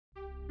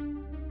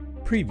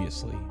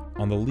Previously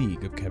on the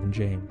League of Kevin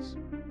James.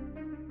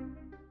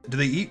 Do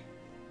they eat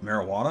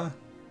marijuana?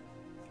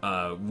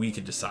 We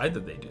could decide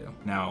that they do.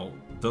 Now,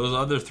 those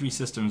other three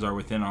systems are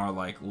within our,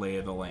 lay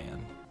of the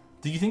land.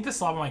 Do you think the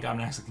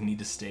Slobomycomnacs need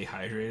to stay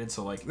hydrated?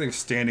 So, They have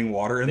standing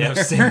water in they there? They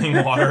have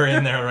standing water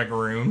in their,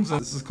 rooms?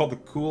 This is called the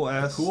Cool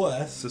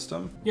Ass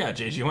system? Yeah,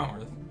 J.G.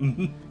 Wentworth.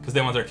 Because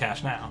they want their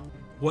cash now.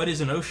 What is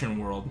an ocean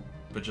world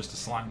but just a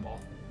slime ball?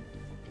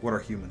 What are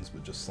humans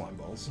but just slime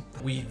balls?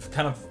 We've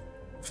kind of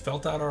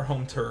felt out our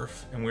home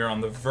turf, and we're on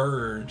the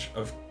verge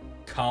of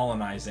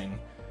colonizing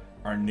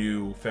our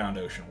new found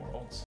ocean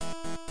worlds.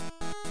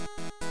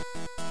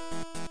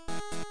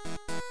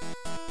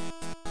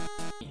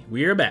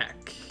 We are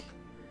back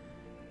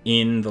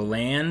in the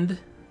land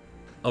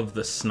of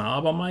the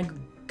Slob on my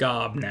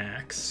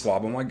gobnacks.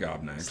 Slob on my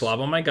gobnacks. Slob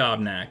on my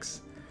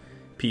gobnacks.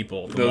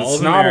 People. The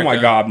snob on my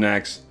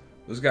gobnacks.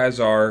 Those guys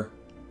are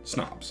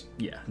snobs.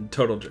 Yeah,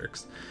 total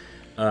jerks.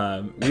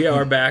 We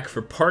are back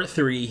for part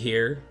 3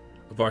 here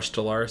of our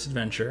Stellaris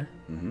adventure.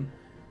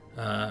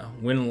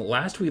 When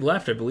last we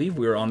left, I believe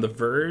we were on the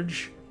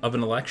verge of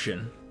an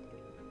election.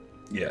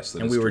 Yes,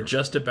 and we were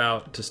just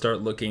about to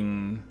start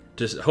looking,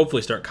 to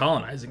hopefully start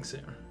colonizing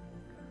soon.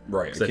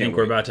 Right. Because I think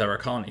we're about to have our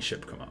colony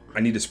ship come up. I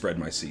need to spread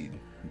my seed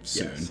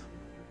soon.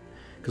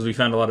 Because we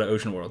found a lot of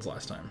ocean worlds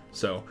last time.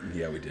 So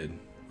yeah, we did.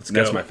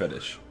 That's my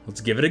fetish.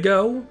 Let's give it a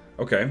go.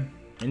 Okay.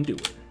 And do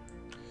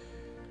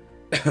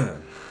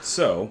it.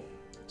 So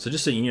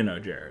just so you know,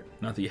 Jared,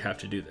 not that you have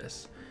to do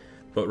this,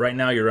 but right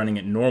now you're running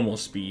at normal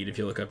speed. If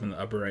you look up in the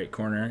upper right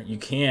corner, you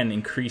can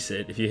increase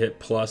it if you hit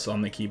plus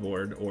on the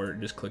keyboard or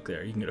just click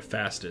there. You can go to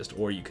fastest,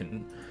 or you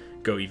can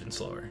go even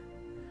slower.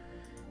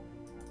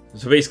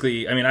 So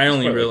basically, I mean, I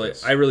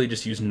really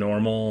just use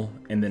normal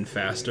and then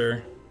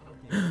faster.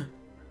 A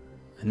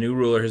new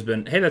ruler has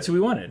been, hey, that's who we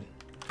wanted.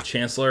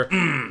 Chancellor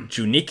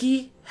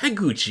Junichi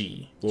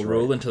Higuchi will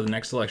rule until the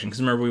next election. Because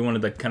remember, we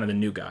wanted the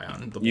new guy on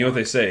the block. You know what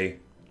they say?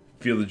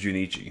 Feel the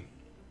Junichi.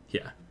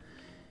 Yeah.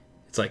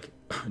 It's like,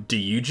 do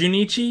you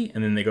Junichi?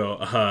 And then they go,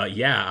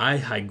 yeah, I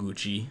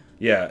Higuchi.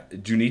 Yeah,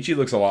 Junichi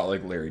looks a lot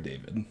like Larry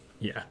David.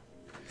 Yeah.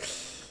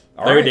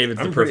 Larry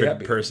David's the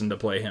perfect person to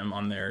play him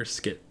on their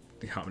skit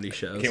comedy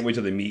shows. Can't wait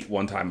till they meet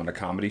one time on a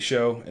comedy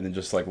show and then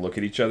just look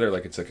at each other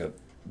like it's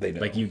they know.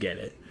 Like you get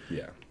it.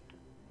 Yeah.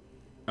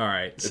 All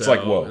right. It's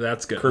whoa.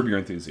 That's good. Curb your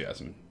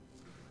enthusiasm.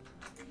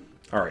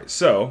 All right,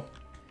 so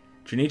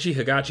Junichi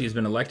Higuchi has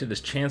been elected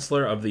as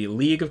Chancellor of the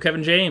League of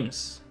Kevin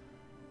James.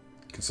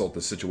 Consult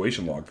the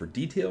situation log for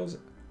details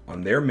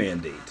on their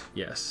mandate.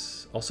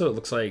 Yes. Also, it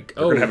looks like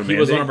he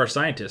was one of our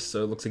scientists,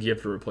 so it looks like you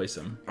have to replace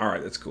him. All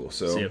right, that's cool.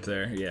 So see up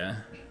there, yeah.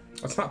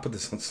 Let's not put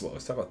this on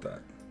slowest. How about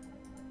that?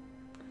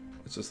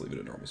 Let's just leave it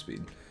at normal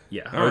speed.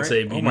 Yeah, I would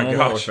say be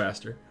normal or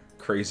faster.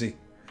 Crazy.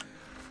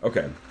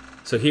 Okay.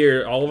 So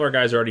here, all of our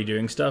guys are already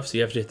doing stuff, so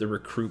you have to hit the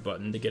recruit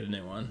button to get a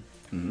new one.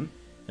 Mm-hmm.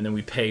 And then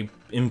we pay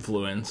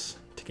influence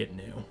to get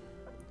new.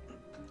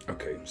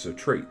 Okay, so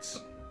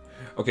traits.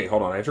 Okay,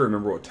 hold on. I have to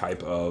remember what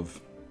type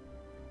of...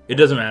 It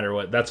doesn't matter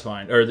what. That's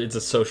fine. Or it's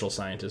a social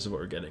scientist is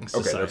what we're getting.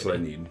 Society. Okay, that's what I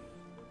need.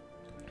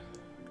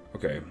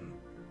 Okay.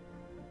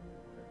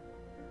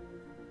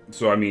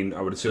 So, I mean,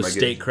 I would assume I get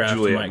Statecraft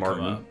Juliet might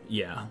Martin. come up.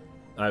 Yeah.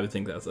 I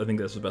think that's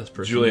the best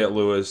person. Juliet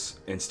Lewis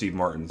and Steve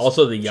Martin's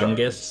also the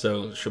youngest,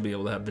 so she'll be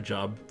able to have the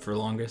job for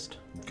longest.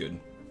 Good.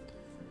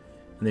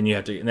 And then you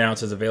have to... Now it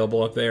says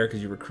available up there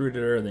because you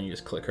recruited her, and then you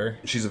just click her.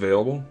 She's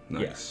available?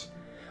 Nice.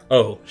 Yeah.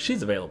 Oh,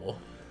 she's available.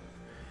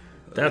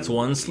 That's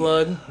one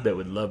slug that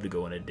would love to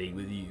go on a date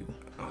with you.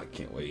 Oh, I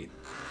can't wait.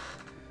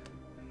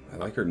 I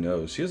like her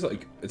nose. She has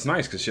it's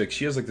nice because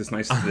she has this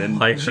nice thin.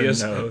 Nose.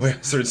 Wait,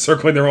 I started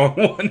circling the wrong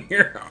one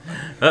here.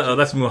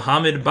 That's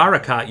Muhammad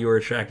Barakat you were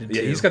attracted to.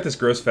 Yeah, he's got this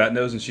gross fat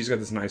nose, and she's got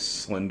this nice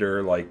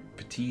slender,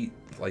 petite,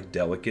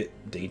 delicate,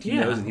 dainty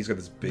nose, and he's got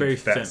this big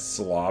fat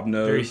slob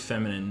nose. Very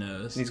feminine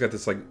nose. And he's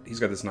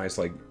got this nice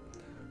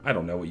I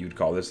don't know what you'd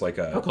call this,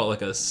 I'll call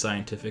it a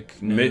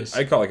scientific nose.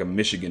 I call it a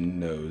Michigan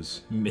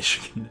nose.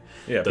 Michigan.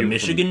 Yeah, the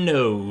Michigan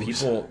nose.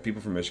 People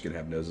from Michigan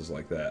have noses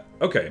like that.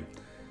 Okay.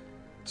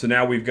 So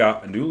now we've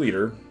got a new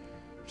leader.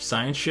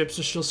 Science ships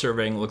are still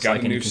surveying. Looks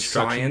like any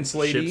construction science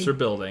lady. Ships are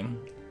building.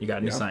 You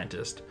got a new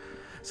scientist.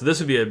 So this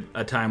would be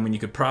a time when you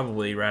could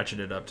probably ratchet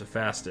it up to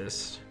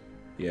fastest.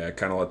 Yeah,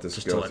 kind of let this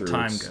just go to through.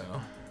 Let time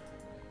go.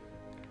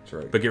 That's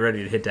right. But get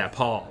ready to hit that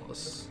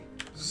pause.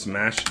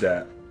 Smash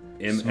that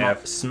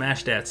MF.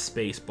 Smash that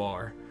space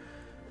bar.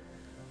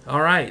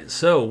 All right,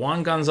 so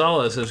Juan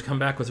Gonzalez has come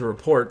back with a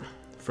report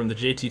from the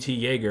JTT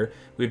Jaeger.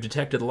 We've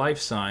detected life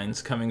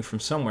signs coming from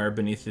somewhere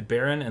beneath the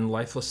barren and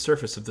lifeless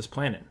surface of this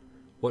planet.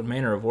 What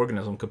manner of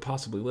organism could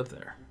possibly live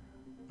there?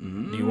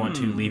 Do you want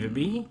to leave it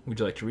be? Would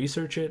you like to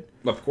research it?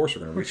 Of course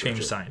we're going to research it.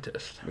 Change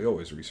scientist. We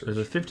always research. There's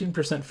a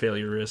 15%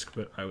 failure risk,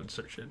 but I would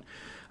search it.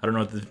 I don't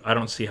know. I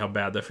don't see how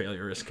bad the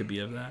failure risk could be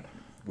of that.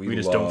 We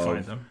just don't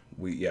find them.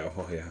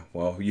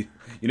 Well, you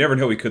never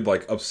know. We could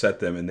upset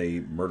them and they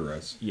murder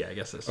us. Yeah, I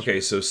guess that's okay.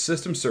 True. So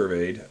system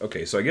surveyed.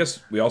 Okay, so I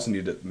guess we also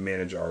need to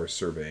manage our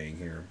surveying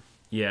here.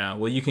 Yeah,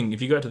 well, you can,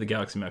 if you go out to the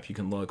galaxy map, you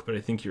can look, but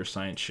I think your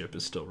science ship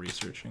is still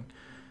researching.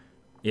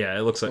 Yeah,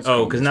 it looks like,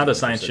 because now the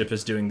science ship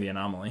is doing the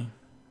anomaly.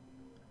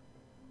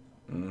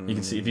 You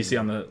can see, if you see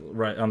on the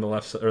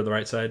left, or the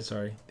right side,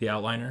 sorry, the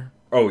outliner.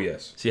 Oh,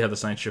 yes. See how the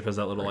science ship has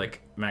that little,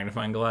 like,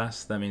 magnifying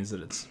glass? That means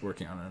that it's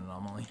working on an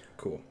anomaly.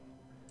 Cool.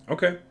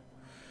 Okay.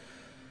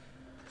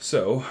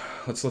 So,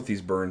 let's let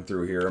these burn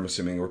through here. I'm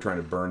assuming we're trying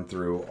to burn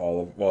through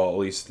all of, well, at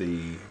least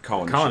the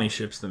colony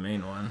ship's the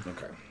main one.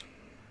 Okay.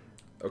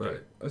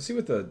 Okay. Let's see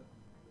what the...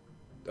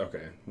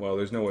 Okay. Well,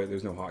 there's no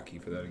hotkey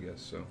for that, I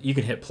guess. So you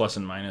can hit plus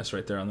and minus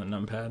right there on the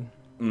numpad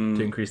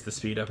to increase the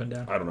speed up and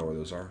down. I don't know where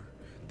those are.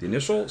 The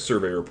initial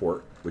survey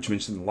report, which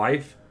mentioned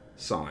life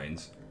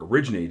signs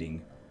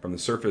originating from the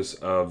surface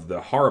of the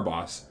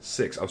Harabos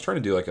 6. I was trying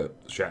to do like a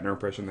Shatner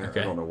impression there.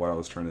 Okay. I don't know what I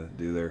was trying to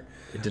do there.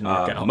 It didn't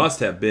work out. Must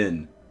have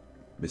been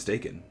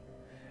mistaken,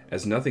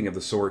 as nothing of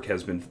the sort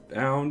has been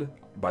found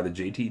by the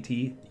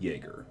JTT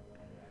Jaeger.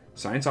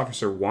 Science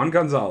officer Juan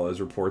Gonzalez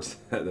reports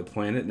that the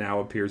planet now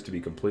appears to be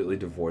completely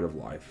devoid of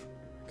life.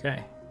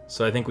 Okay,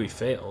 so I think we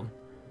failed.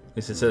 At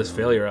least it says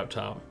failure up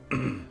top.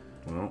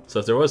 Well, so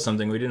if there was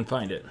something, we didn't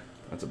find it.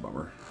 That's a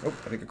bummer. Oh,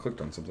 I think I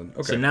clicked on something.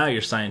 Okay. So now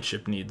your science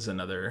ship needs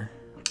another.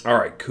 All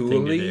right,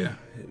 coolly,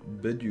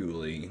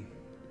 bejewelly.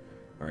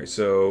 All right,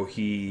 so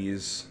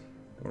he's.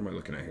 What am I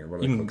looking at here?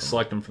 What you can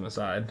select him from the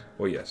side.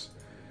 Well, yes.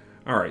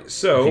 All right,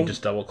 so. If you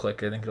just double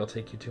click, I think it'll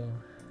take you to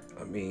him.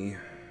 Let me.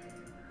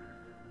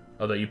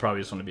 Although you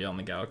probably just want to be on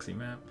the galaxy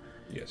map.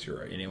 Yes, you're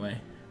right. Anyway.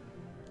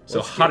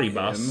 So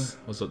Haribas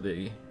was what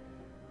the.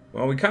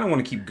 Well, we kind of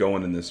want to keep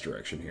going in this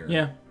direction here.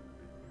 Yeah.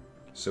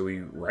 So we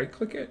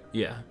right-click it?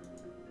 Yeah.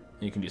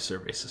 You can do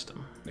survey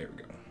system. There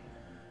we go.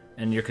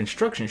 And your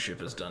construction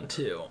ship is done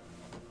too.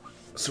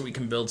 So we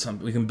can build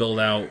something. We can build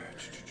out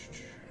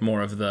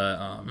more of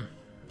the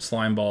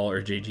Slime Ball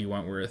or JG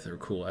Wentworth or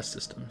Cool S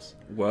systems.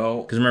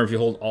 Well, because remember, if you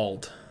hold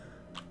Alt,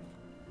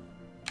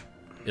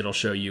 it'll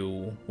show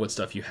you what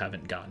stuff you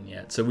haven't gotten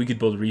yet. So we could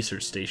build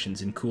research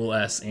stations in Cool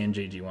S and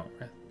JG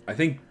Wentworth. I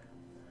think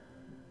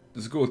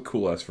let's go with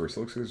Cool S first. It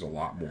looks like there's a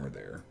lot more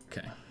there.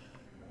 Okay.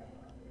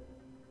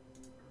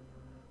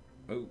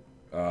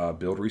 Oh,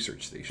 build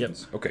research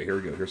stations. Yep. Okay, here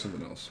we go. Here's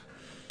something else.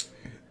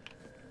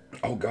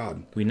 Oh,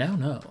 God. We now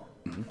know.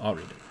 I'll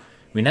read it.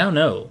 We now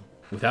know,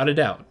 without a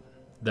doubt,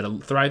 that a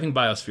thriving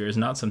biosphere is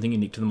not something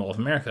unique to the Mall of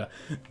America.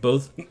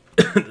 Both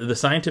the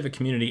scientific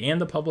community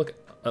and the public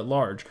at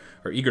large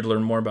are eager to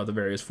learn more about the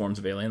various forms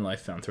of alien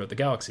life found throughout the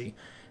galaxy.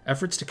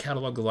 Efforts to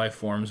catalog the life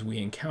forms we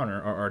encounter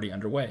are already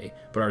underway,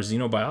 but our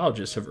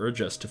xenobiologists have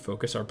urged us to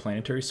focus our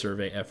planetary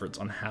survey efforts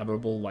on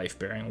habitable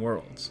life-bearing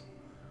worlds.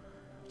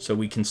 So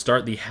we can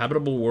start the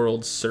Habitable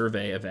Worlds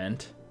Survey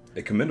event.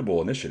 A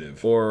commendable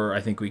initiative. Or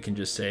I think we can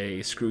just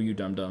say, screw you,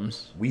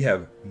 dum-dums. We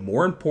have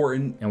more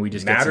important and we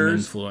just get some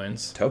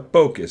influence to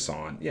focus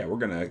on. Yeah, we're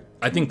going to...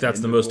 I think that's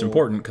the most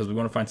important, because we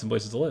want to find some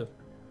places to live.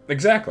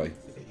 Exactly.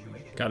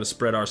 Got to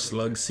spread our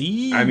slug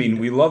seed. I mean,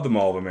 we love the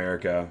Mall of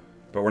America,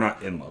 but we're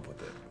not in love with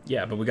it.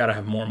 Yeah, but we got to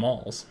have more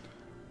malls.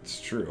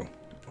 It's true.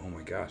 Oh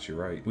my gosh, you're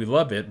right. We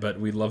love it, but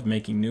we love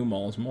making new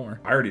malls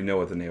more. I already know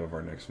what the name of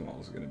our next mall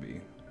is going to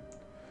be.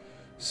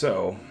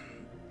 So,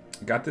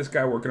 got this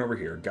guy working over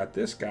here. Got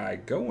this guy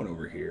going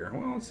over here.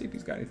 Well, let's see if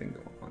he's got anything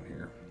going on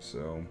here.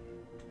 So,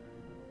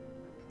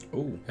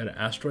 oh. Got an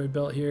asteroid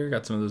belt here.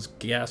 Got some of those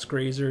gas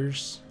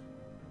grazers.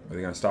 Are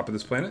they going to stop at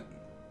this planet?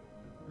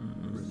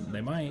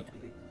 They might.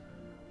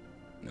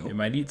 Nope. They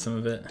might eat some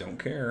of it. Don't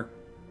care.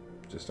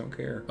 Just don't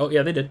care. Oh,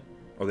 yeah, they did.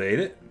 Oh, they ate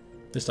it?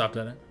 They stopped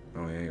at it.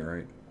 Oh, yeah, you're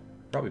right.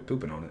 Probably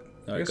pooping on it.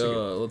 Let's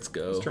go.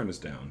 Let's turn this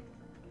down.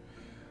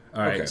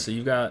 All right, so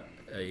you've got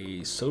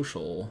a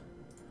social...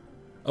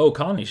 Oh,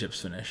 colony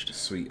ship's finished.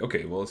 Sweet.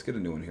 Okay, well, let's get a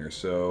new one here.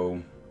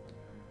 So,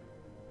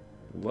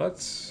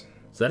 let's...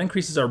 So that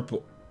increases our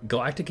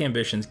galactic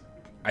ambitions.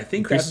 I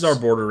think increases our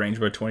border range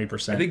by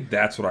 20%. I think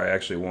that's what I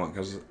actually want,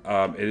 because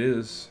it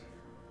is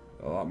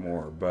a lot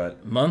more,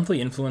 but... Monthly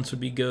influence would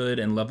be good,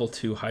 and level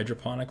 2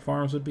 hydroponic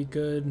farms would be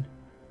good.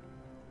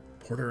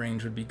 Border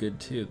range would be good,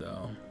 too,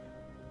 though.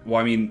 Well,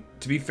 I mean,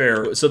 to be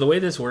fair... So the way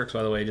this works,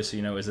 by the way, just so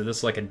you know, is that this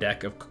is like a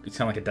deck of... It's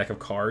kind of like a deck of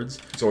cards.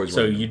 It's always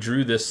so random. You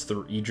drew this...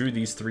 you drew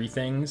these 3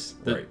 things.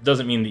 That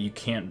doesn't mean that you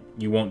can't...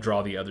 You won't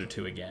draw the other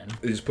 2 again.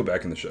 They just put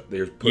back in the show.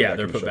 They're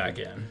put back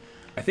in.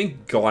 I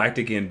think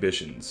galactic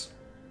ambitions...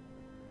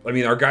 I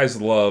mean, our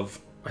guys love...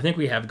 I think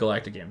we have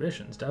galactic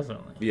ambitions,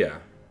 definitely. Yeah.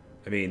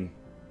 I mean,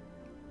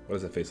 what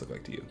does that face look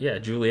like to you? Yeah,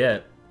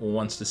 Juliet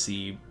wants to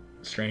see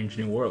strange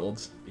new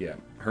worlds. Yeah.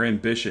 Her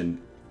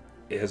ambition...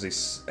 It has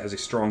a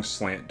strong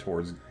slant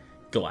towards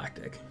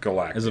galactic,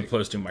 as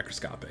opposed to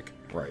microscopic.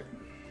 Right.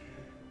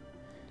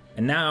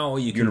 And now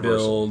you can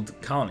build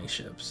colony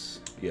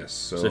ships. Yes.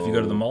 So if you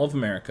go to the Mall of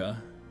America,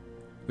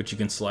 which you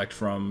can select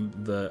from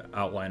the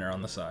outliner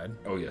on the side.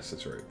 Oh yes,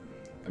 that's right.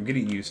 I'm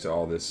getting used to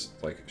all this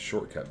like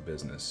shortcut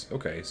business.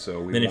 Okay,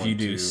 so then if you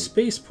do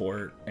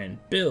spaceport and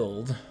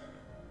build,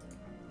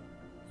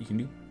 you can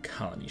do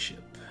colony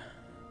ship.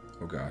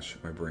 Oh gosh,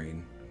 my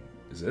brain.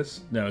 Is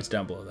this? No, it's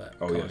down below that.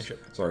 Oh, yes.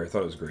 Ship. Sorry, I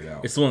thought it was grayed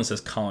out. It's the one that says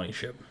colony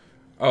ship.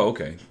 Oh,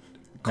 okay.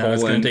 No,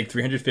 it's going to take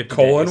 350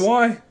 colon days.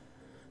 Y.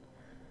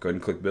 Go ahead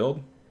and click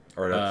build.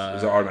 Or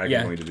is it automatically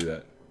going to do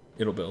that?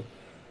 It'll build.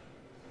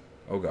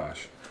 Oh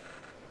gosh.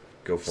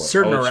 Go for it.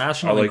 Certain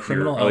irrational and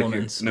criminal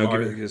elements. No,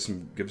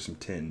 give it some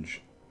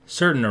tinge.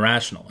 Certain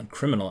irrational and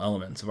criminal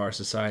elements of our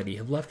society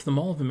have left the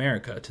Mall of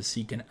America to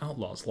seek an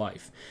outlaw's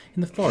life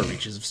in the far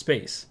reaches of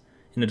space.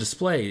 In a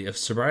display of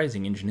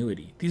surprising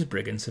ingenuity, these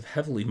brigands have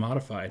heavily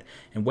modified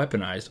and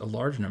weaponized a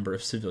large number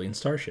of civilian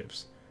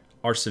starships.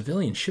 Our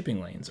civilian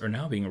shipping lanes are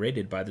now being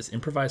raided by this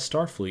improvised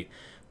starfleet,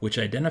 which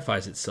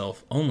identifies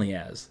itself only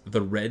as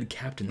the Red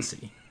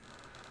Captaincy.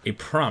 A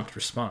prompt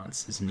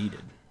response is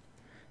needed.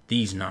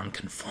 These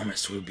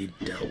nonconformists will be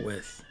dealt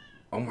with.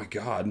 Oh my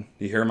god.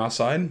 You hear them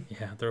outside?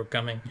 Yeah, they're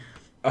coming.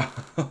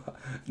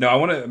 No, I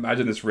want to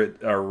imagine this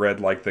read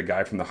like the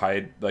guy from the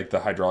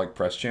hydraulic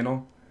press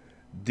channel.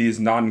 These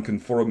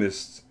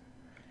nonconformists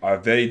are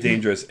very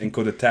dangerous and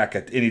could attack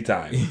at any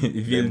time.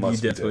 They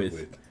must be dealt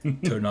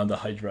with. Turn on the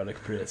hydraulic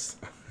press.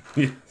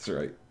 Yeah, that's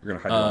right. We're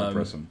going to hydraulic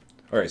press them.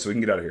 All right, so we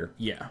can get out of here.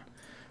 Yeah.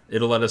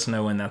 It'll let us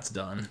know when that's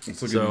done.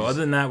 So other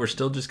than that, we're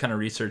still just kind of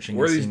researching.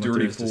 Where are these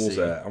dirty fools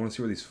at? I want to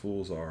see where these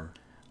fools are.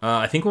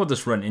 I think we'll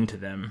just run into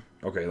them.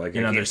 Okay, like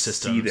in other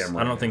systems. See them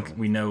right I don't think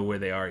we know where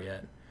they are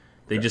yet.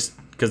 They just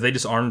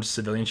armed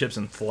civilian ships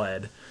and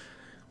fled.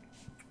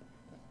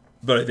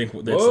 But I think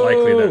it's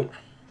likely that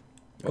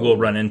we'll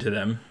run into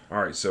them.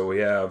 All right, so we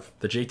have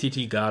the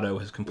JTT Gatto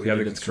has completed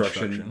the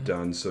construction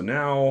done. So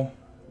now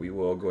we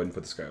will go ahead and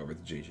put this guy over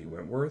the JG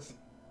Wentworth,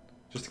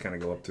 just to kind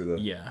of go up through the.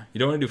 Yeah, you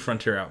don't want to do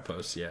Frontier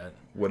Outposts yet.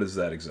 What is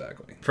that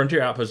exactly?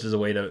 Frontier Outpost is a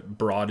way to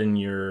broaden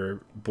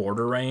your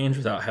border range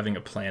without having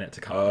a planet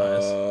to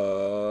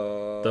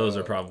colonize. Those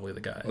are probably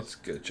the guys. Let's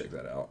go check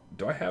that out.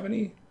 Do I have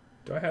any?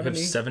 I have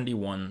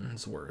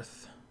 71's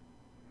worth.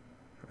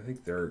 I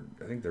think they're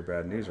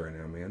bad news right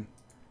now, man.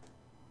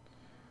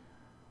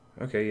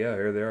 Okay, yeah,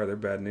 here they are. They're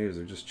bad news.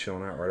 They're just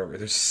chilling out right over here.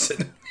 They're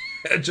sitting on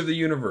the edge of the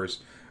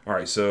universe. All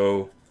right,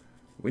 so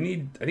I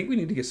think we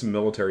need to get some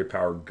military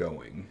power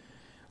going.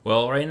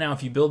 Well, right now,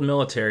 if you build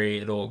military,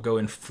 it'll go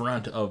in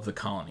front of the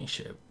colony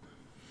ship.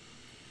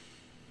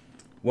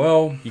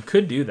 Well, you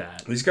could do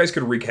that. These guys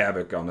could wreak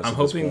havoc on us. I'm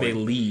hoping they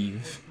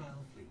leave.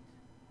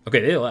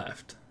 Okay, they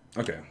left.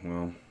 Okay,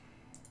 well,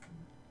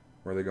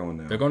 where are they going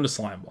now? They're going to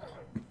Slimeball.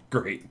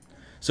 Great.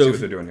 So see what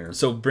they're doing here.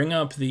 So bring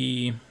up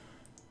the.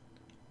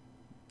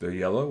 They're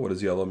yellow. What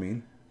does yellow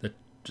mean? That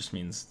just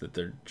means that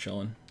they're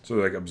chilling. So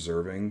they're like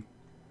observing.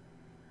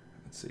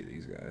 Let's see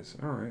these guys.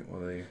 All right.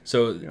 Well, they.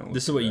 So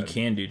this is what you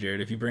can do,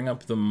 Jared. If you bring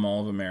up the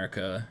Mall of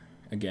America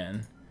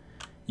again,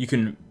 you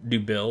can do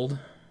build,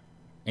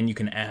 and you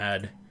can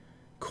add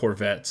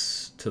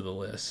corvettes to the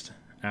list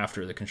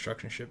after the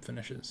construction ship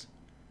finishes,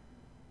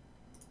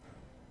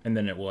 and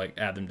then it will like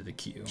add them to the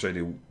queue. Should I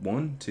do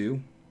 1,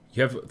 2?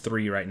 You have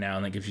 3 right now,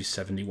 and that gives you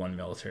 71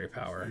 military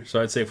power.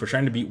 So I'd say if we're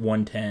trying to beat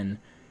 110,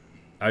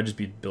 I would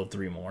just build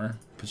 3 more,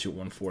 puts you at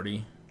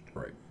 140.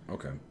 Right.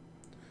 Okay.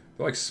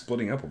 They're like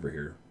splitting up over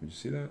here. Did you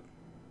see that?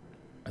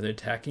 Are they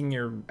attacking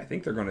your? I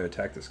think they're going to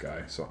attack this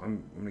guy, so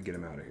I'm going to get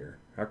him out of here.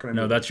 How can I?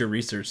 No, that's your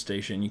research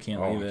station. You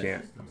can't leave it. I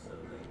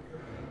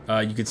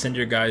can't. You could send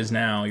your guys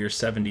now. Your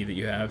 70 that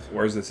you have.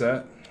 Where's this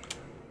at?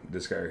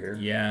 This guy right here.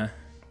 Yeah.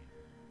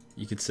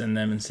 You could send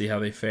them and see how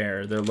they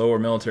fare. They're lower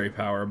military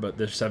power, but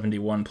they're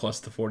 71 plus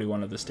the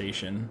 41 of the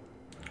station.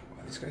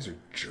 Wow, these guys are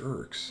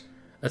jerks.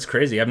 That's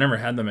crazy. I've never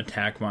had them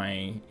attack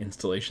my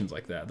installations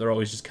like that. They're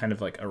always just kind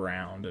of like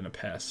around and a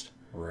pest.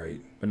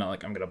 Right. But not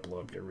like I'm going to blow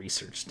up your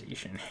research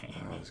station.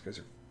 Wow, these guys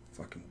are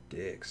fucking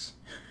dicks.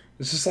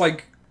 It's just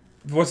like,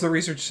 what's the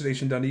research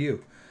station done to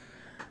you?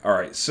 All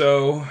right,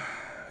 so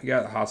we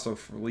got hostile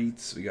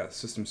fleets. We got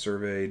system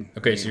surveyed.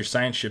 Okay, so your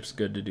science ship's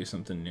good to do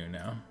something new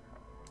now.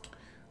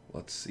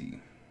 Let's see.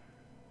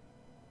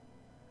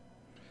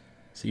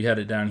 So you had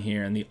it down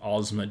here in the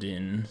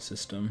Osmodin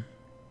system.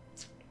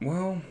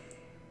 Well,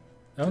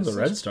 that one's a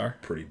red star.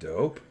 Pretty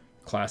dope.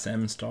 Class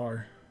M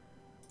star.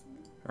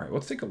 All right,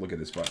 let's take a look at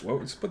this. Well,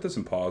 let's put this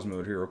in pause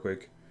mode here real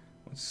quick.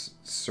 Let's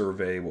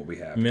survey what we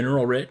have.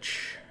 Mineral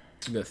rich.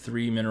 We got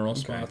 3 mineral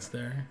spots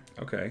there.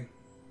 Okay.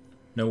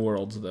 No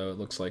worlds though. It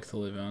looks like to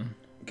live on.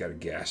 Got a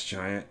gas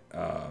giant.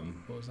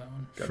 What was that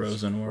one? Got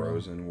Frozen world.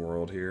 Frozen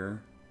world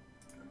here.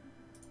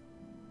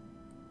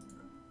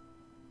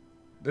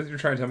 You're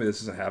trying to tell me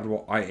this isn't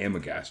habitable? I am a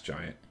gas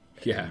giant.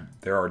 Yeah.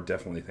 There are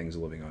definitely things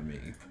living on me,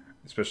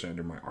 especially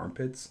under my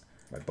armpits,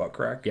 my butt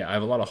crack. Yeah, I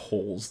have a lot of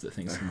holes that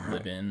things can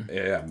live in.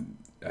 Yeah,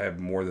 I have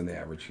more than the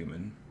average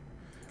human.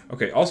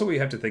 Okay, also we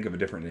have to think of a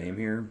different name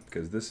here,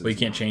 because this is... We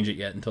can't change it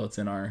yet until it's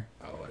in our...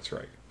 Oh, that's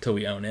right. Until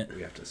we own it.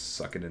 We have to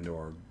suck it into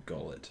our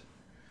gullet.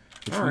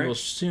 Which we will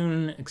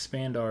soon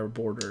expand our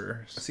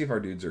borders. Let's see if our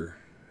dudes are...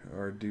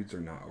 Our dudes are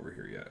not over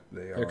here yet.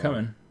 They're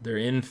coming. They're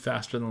in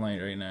faster than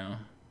light right now.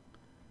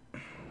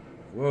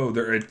 Whoa,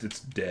 it's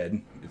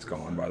dead. It's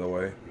gone, by the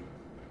way.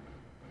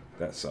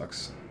 That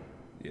sucks.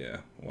 Yeah,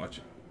 watch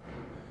it.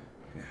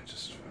 Yeah,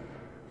 just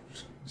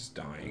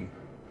dying.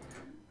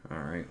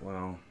 Alright,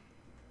 well...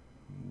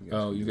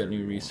 Oh, you got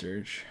new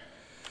research.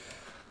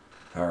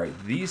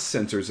 Alright, these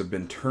sensors have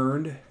been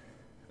turned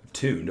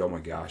tuned. Oh my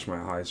gosh, my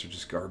eyes are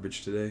just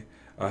garbage today.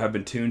 Have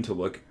been tuned to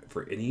look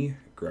for any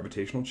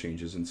gravitational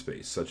changes in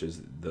space, such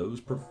as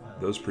those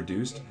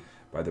produced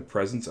by the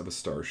presence of a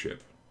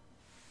starship.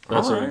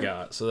 That's what we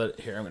got. So that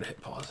here, I'm gonna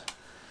hit pause.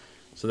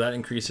 So that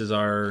increases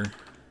our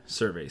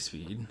survey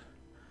speed.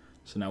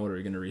 So now what are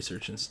we gonna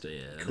research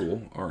instead?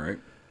 Cool. All right.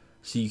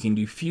 So you can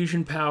do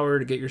fusion power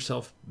to get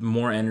yourself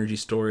more energy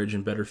storage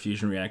and better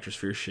fusion reactors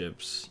for your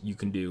ships. You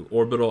can do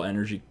orbital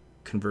energy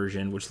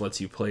conversion, which lets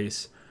you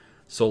place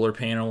solar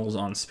panels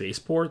on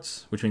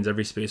spaceports, which means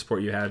every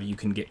spaceport you have, you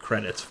can get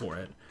credits for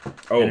it.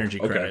 Energy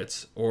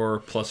credits, or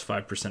plus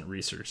 5%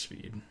 research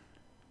speed.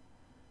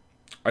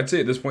 I'd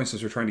say at this point,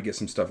 since we're trying to get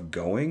some stuff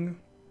going,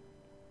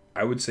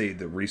 I would say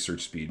the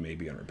research speed may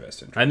be in our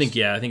best interest.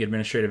 I think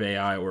administrative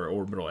AI or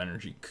orbital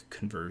energy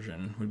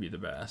conversion would be the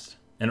best.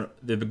 And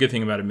the good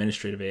thing about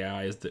administrative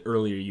AI is the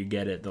earlier you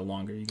get it, the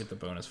longer you get the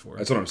bonus for it.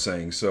 That's what I'm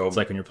saying. So it's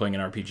like when you're playing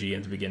an RPG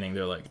at the beginning,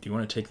 they're like, do you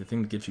want to take the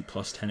thing that gives you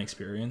plus 10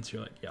 experience?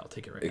 You're like, yeah, I'll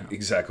take it right now.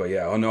 Exactly,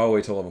 yeah. Oh, no, I'll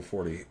wait till level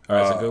 40. All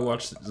right,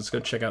 so let's go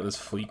check out this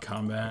fleet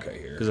combat. Okay,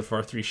 here. Because if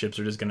our 3 ships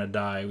are just going to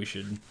die, we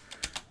should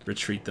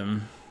retreat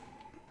them.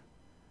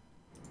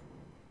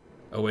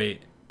 Oh,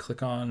 wait.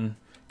 Can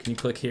you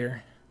click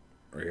here?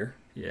 Right here?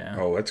 Yeah.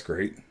 Oh, that's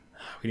great.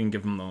 We didn't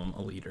give them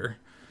a leader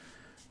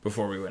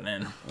before we went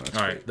in. All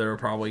right, they're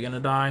probably going to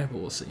die, but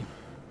we'll see.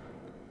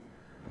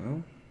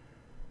 Well,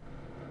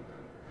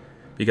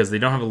 because they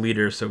don't have a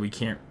leader, so we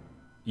can't...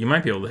 You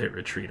might be able to hit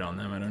retreat on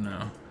them, I don't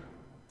know.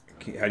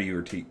 How do you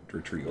retreat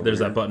over There's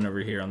here? that button over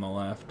here on the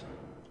left.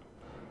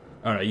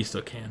 All right, you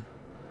still can.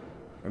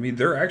 I mean,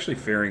 they're actually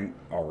faring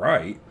all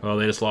right. Well,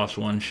 they just lost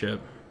 1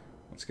 ship.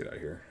 Let's get out of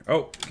here.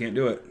 Oh, can't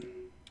do it.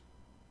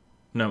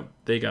 No,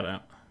 they got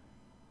out.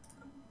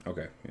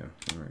 Okay, yeah.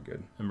 All right,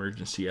 good.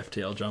 Emergency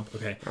FTL jump.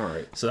 Okay. All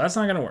right. So that's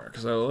not going to work.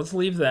 So let's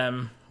leave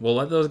them. We'll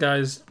let those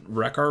guys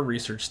wreck our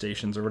research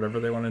stations or whatever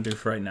they want to do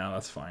for right now.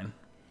 That's fine.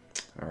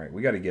 All right,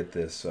 we got to get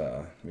this.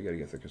 We got to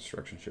get the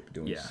construction ship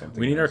doing something.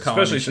 We need our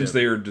colony especially since ship.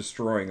 they are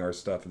destroying our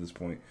stuff at this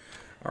point.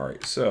 All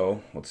right,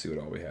 so let's see what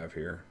all we have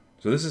here.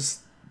 So this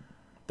is.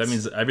 That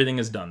means everything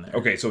is done there.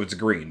 Okay, so it's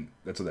green.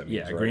 That's what that means.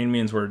 Yeah, right? green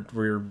means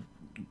we're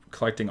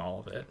collecting all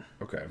of it.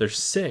 Okay. There's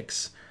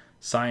 6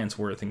 science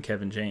worth in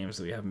Kevin James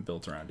that we haven't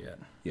built around yet.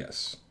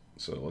 Yes.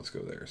 So let's go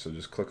there. So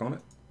just click on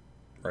it.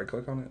 Right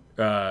click on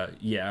it.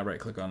 Yeah, right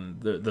click on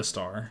the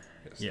star.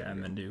 Yes, yeah, and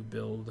go. then do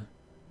build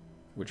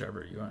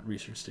whichever you want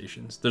research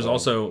stations. There's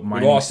also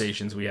mining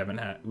stations we haven't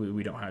had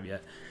we don't have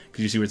yet.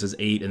 Because you see where it says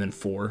 8 and then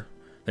 4.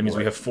 That means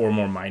we have 4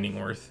 more mining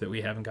worth that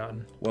we haven't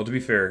gotten. Well, to be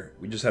fair,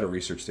 we just had a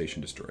research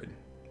station destroyed.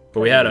 But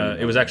we had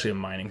it was actually a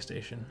mining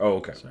station. Oh,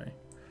 okay. Sorry.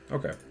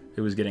 Okay.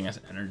 It was getting us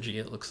energy,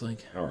 it looks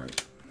like. All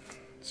right.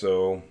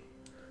 So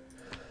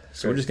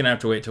we're just going to have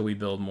to wait till we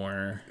build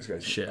more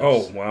ships.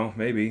 Oh, well,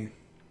 maybe.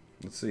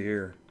 Let's see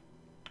here.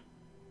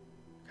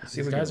 Let's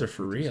see these if we guys can are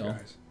for recruit these real.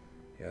 guys.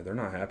 Yeah, they're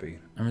not happy.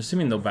 I'm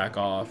assuming they'll back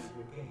off.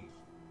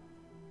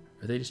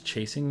 Are they just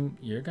chasing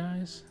your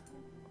guys?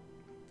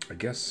 I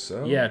guess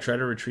so. Yeah, try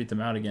to retreat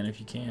them out again if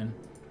you can.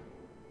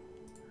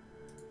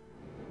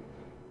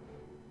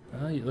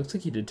 It looks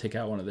like he did take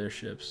out one of their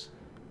ships.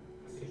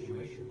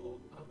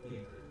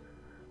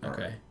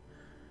 Okay.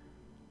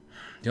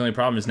 The only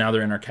problem is now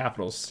they're in our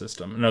capital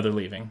system. No, they're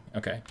leaving.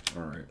 Okay.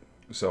 All right.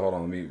 So hold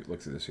on, let me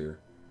look through this here.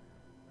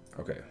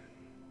 Okay.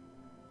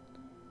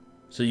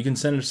 So you can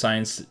send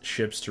science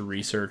ships to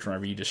research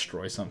whenever you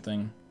destroy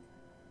something.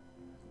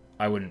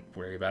 I wouldn't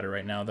worry about it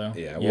right now, though.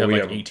 Yeah, you have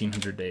like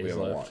 1,800 days left. We have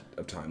left. a lot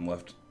of time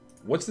left.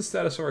 What's the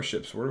status of our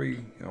ships? Where do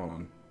we... Hold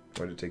on.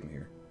 Why did it take me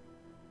here?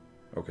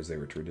 Oh, because they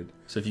retreated.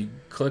 So if you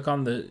click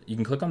on you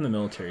can click on the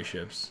military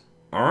ships.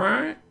 All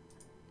right.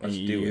 Let's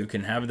and do it. You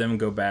can have them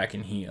go back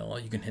and heal.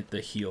 You can hit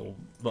the heal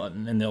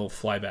button, and they'll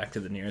fly back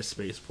to the nearest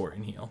spaceport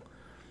and heal.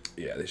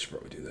 Yeah, they should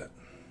probably do that.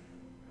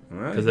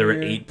 Because they're at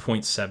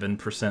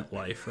 8.7%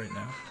 life right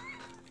now.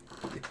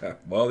 Yeah.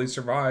 Well, they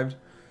survived.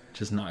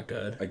 Which is not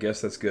good. I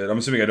guess that's good. I'm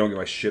assuming I don't get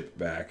my ship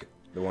back.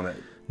 The one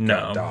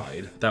that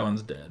died. That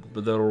one's dead.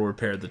 But that'll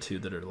repair the 2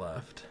 that are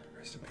left.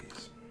 Rest in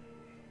peace.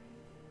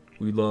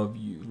 We love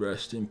you.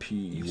 Rest in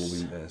peace. You will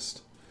be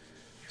missed.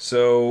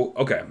 So,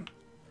 okay.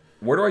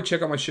 Where do I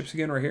check out my ships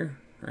again? Right here?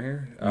 Right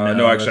here?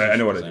 No, actually, I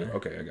know what I do.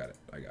 Okay, I got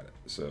it.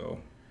 So,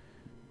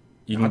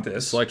 you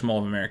can select Mall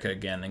of America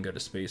again and go to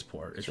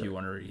Spaceport if you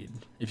want to read.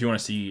 If you want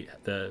to see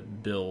the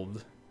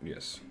build.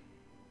 Yes.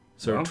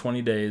 So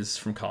 20 days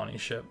from colony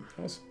ship.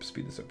 Let's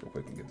speed this up real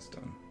quick and get this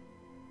done.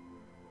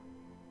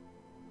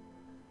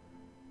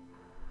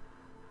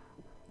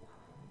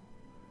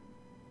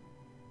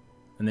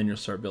 And then you'll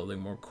start building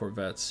more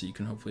Corvettes so you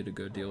can hopefully to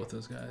go deal with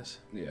those guys.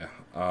 Yeah.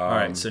 All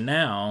right, so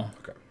now...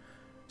 Okay.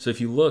 So if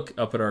you look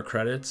up at our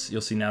credits, you'll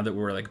see now that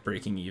we're like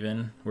breaking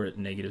even. We're at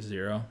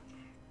 -0.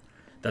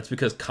 That's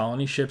because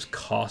colony ships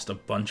cost a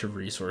bunch of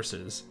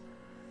resources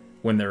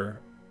when they're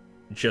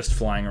just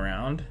flying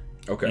around.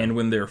 Okay. And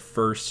when they're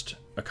first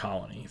a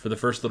colony. For the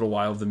first little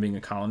while of them being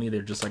a colony,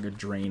 they're just like a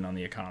drain on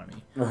the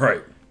economy.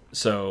 Right.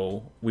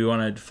 So we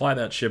want to fly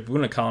that ship. We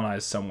want to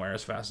colonize somewhere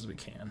as fast as we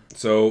can.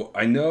 So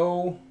I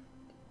know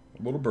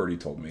little birdie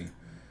told me.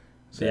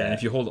 So yeah, and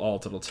if you hold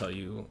Alt, it'll show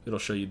you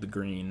the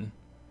green.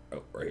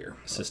 Oh, right here.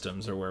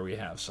 Systems are where we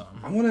have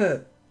some. I want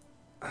to.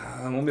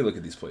 Let me look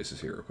at these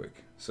places here real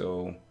quick.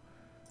 So,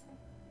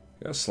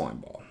 we got a slime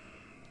ball.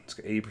 It's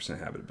got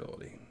 80%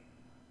 habitability.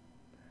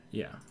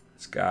 Yeah.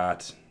 It's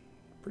got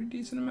a pretty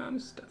decent amount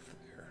of stuff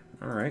there.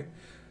 All right.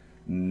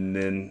 And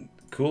then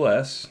Cool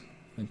S.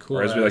 And Cool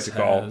or as S we like to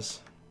call has,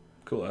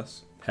 Cool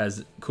S.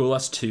 Has Cool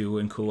S2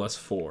 and Cool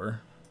S4.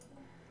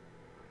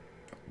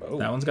 Oh.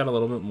 That one's got a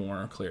little bit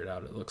more cleared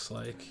out, it looks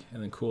like.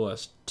 And then Cool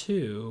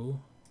S2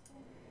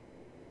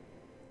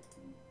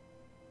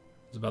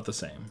 is about the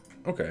same.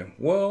 Okay.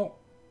 Well,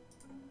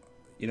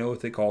 you know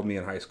what they called me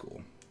in high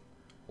school?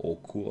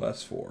 Old Cool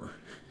S4.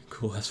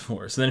 Cool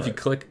S4. So then if you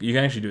click, you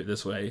can actually do it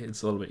this way.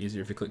 It's a little bit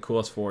easier. If you click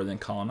Cool S4, then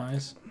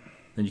colonize,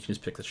 then you can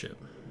just pick the ship.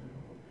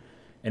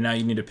 And now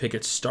you need to pick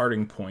its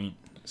starting point.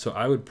 So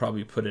I would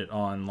probably put it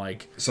on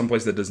like...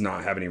 someplace that does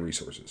not have any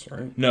resources,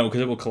 right? No,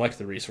 because it will collect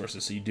the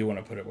resources. So you do want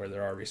to put it where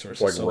there are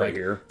resources. Like so right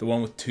here? The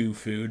one with 2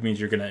 food means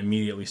you're going to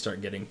immediately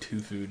start getting 2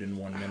 food and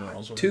 1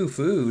 minerals. 2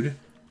 food?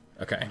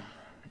 Okay.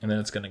 And then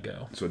it's going to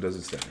go. So it does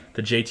its thing.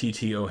 The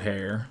JTT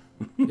O'Hare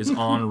is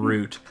en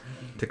route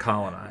to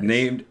colonize.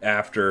 Named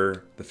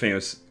after the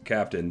famous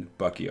captain,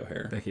 Bucky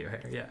O'Hare. Becky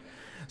O'Hare, yeah.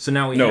 So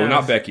now we No, have...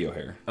 not Becky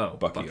O'Hare. Oh,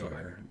 Bucky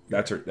O'Hare.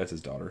 That's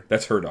his daughter.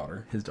 That's her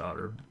daughter. His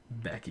daughter,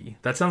 Becky.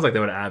 That sounds like that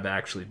would have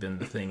actually been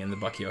the thing in the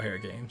Bucky O'Hare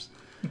games.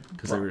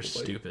 Because they were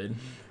stupid.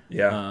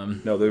 Yeah.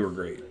 No, they were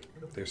great.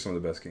 They're some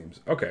of the best games.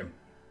 Okay.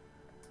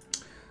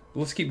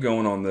 Let's keep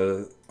going on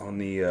the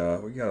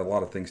we got a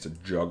lot of things to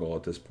juggle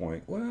at this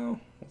point. Well,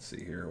 let's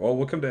see here. Well,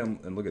 we'll come down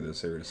and look at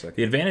this here in a second.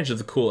 The advantage of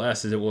the Cool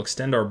S is it will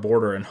extend our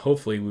border, and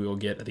hopefully we will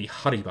get the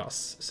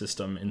Haribas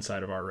system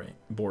inside of our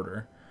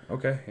border.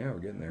 Okay, yeah, we're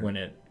getting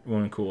there.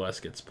 When Cool S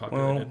gets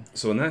populated. Well,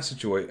 so in that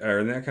situation, or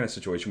in that kind of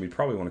situation, we'd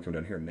probably want to come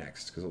down here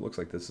next because it looks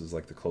like this is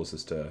like the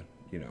closest to,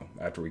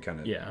 after we kind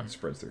of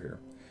spreads through here.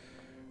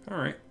 All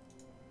right,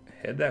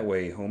 head that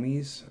way,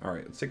 homies. All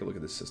right, let's take a look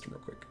at this system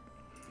real quick.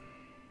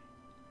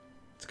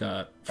 It's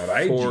got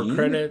At 4 IG?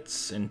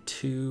 credits and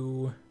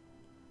 2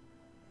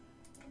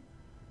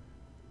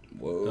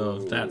 Whoa.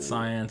 of that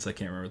science. I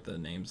can't remember the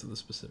names of the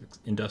specifics.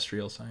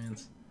 Industrial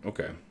science.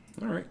 Okay.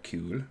 All right,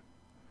 cool.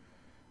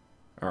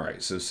 All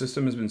right, so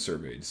system has been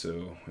surveyed,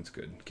 so that's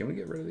good. Can we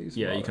get rid of these?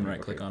 Yeah, you can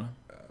right-click on them.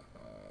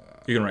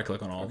 You can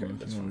right-click on all of them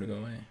if you want them to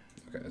go away.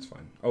 Okay, that's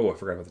fine. Oh, I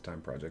forgot about the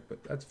time project,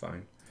 but that's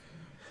fine.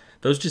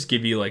 Those just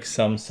give you like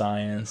some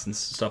science and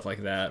stuff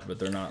like that, but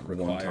they're not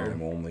required.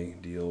 One-time only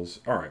deals.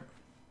 All right.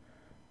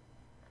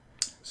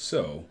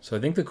 So I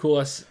think the Cool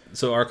S...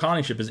 So our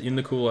colony ship is in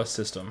the Cool S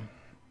system.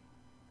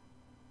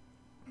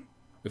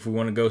 If we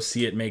want to go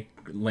see it make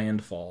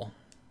landfall.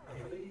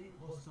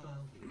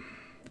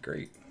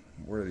 Great.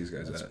 Where are these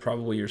guys That's at?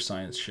 probably your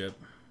science ship.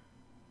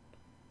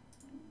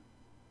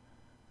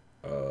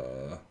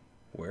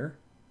 Where?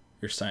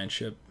 Your science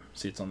ship.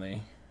 See, it's on the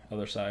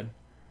other side.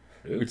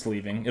 Oops. It's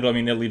leaving. It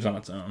leaves on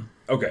its own.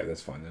 Okay,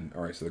 that's fine then.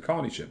 All right, so the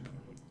colony ship.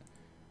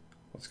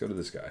 Let's go to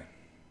this guy.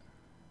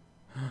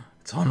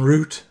 It's en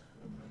route.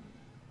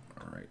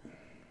 All right.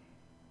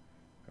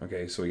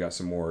 Okay, so we got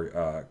some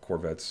more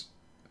Corvettes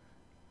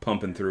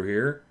pumping through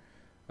here.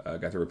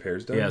 Got the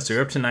repairs done. Yeah, so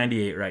you're up to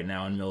 98 right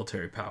now in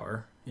military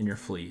power in your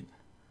fleet.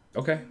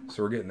 Okay,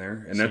 so we're getting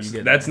there, and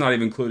So that's not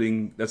even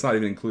including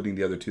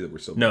the other 2 that we're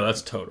still. No,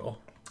 that's total.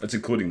 That's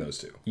including those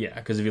 2. Yeah,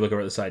 because if you look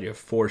over the side, you have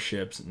 4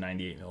 ships at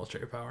 98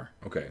 military power.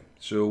 Okay,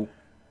 so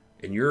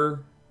in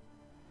your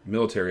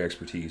military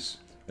expertise,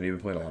 and you've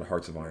been playing a lot of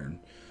Hearts of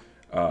Iron,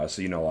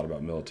 so you know a lot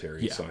about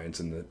military science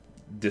in the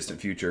distant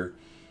future.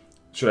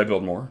 Should I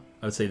build more?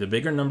 I would say the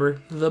bigger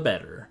number, the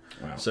better.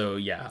 Wow. So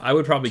yeah, I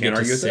would probably Can't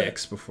get to argue with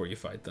 6 before you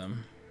fight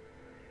them.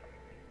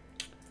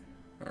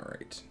 All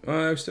right,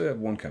 I still have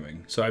 1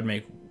 coming. So I'd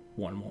make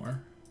 1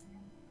 more.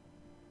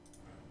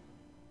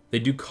 They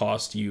do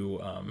cost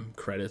you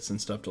credits and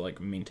stuff to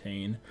like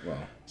maintain. Wow.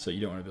 So you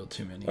don't want to build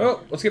too many.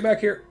 Oh, let's get back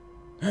here.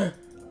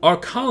 Our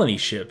colony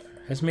ship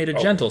has made a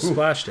gentle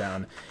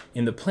splashdown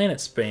in the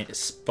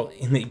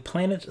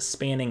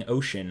planet-spanning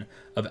ocean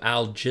of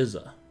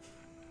Al-Jizza,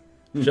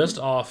 just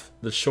off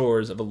the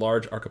shores of a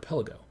large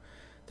archipelago.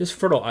 This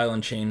fertile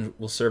island chain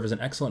will serve as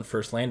an excellent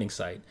first landing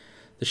site.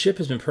 The ship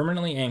has been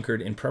permanently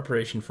anchored in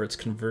preparation for its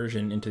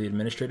conversion into the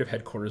administrative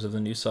headquarters of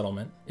the new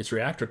settlement. Its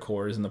reactor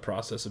core is in the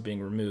process of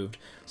being removed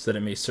so that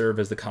it may serve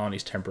as the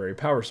colony's temporary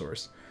power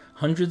source.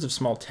 Hundreds of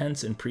small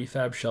tents and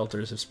prefab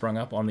shelters have sprung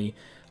up on the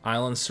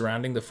islands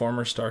surrounding the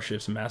former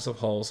starship's massive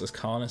hulls as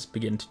colonists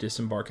begin to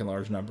disembark in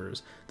large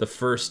numbers. The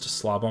first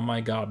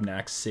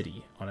Slob-on-my-Gobnak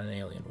city on an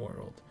alien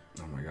world.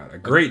 Oh my god, a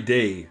great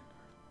day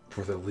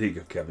for the League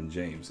of Kevin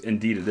James.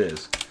 Indeed it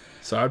is.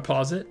 So I would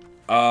pause it.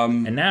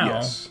 And now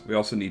yes, we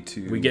also need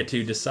to... We get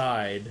to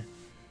decide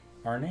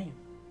our name.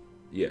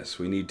 Yes,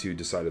 we need to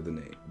decide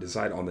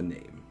on the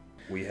name.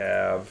 We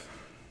have...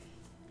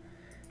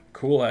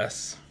 Cool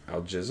S.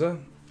 Al-Jizza,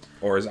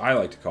 or as I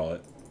like to call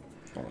it...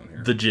 Hold on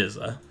here. The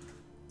Jizza.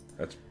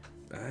 That's...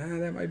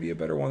 that might be a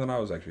better one than I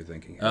was actually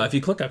thinking. If you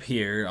click up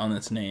here on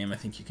its name, I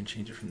think you can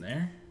change it from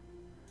there.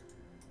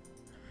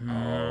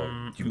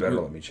 Oh, you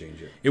better let me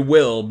change it. It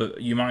will,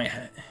 but you might...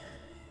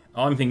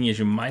 All I'm thinking is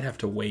you might have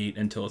to wait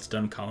until it's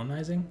done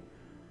colonizing.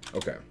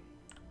 Okay.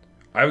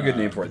 I have a good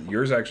name for it.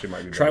 Yours actually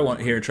might be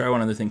better. Try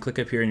one other thing. Click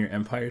up here in your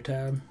Empire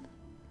tab.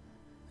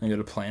 Then go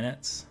to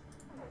Planets.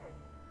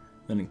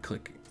 Then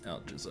click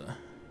Aljaza.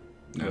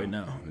 No, wait,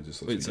 no. it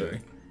just lets Wait, me sorry. do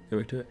it. Go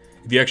back to it.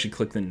 If you actually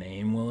click the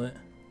name, will it?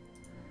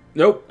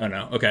 Nope. Oh,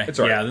 no. Okay. It's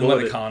all right. Yeah, then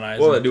let it colonize.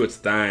 We'll let it do its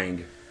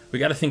thing. We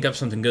got to think up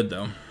something good,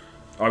 though.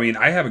 I mean,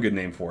 I have a good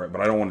name for it, but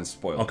I don't want to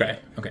spoil it. Okay.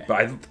 Okay. But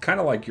I kind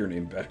of like your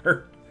name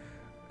better.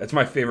 That's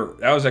my favorite.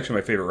 That was actually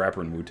my favorite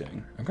rapper in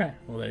Wu-Tang. Okay.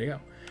 Well, there you go.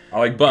 I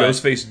like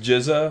Ghostface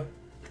Jizza.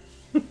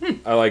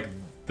 I like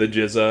the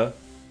Jizza.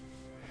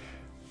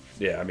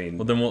 Yeah, I mean...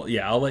 Well, then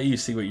I'll let you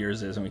see what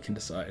yours is, and we can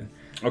decide.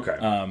 Okay.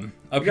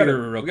 We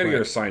gotta get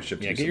our science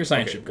ship. Yeah, get your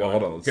science ship going. Well,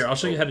 hold on. Here, I'll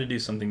show you how to do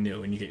something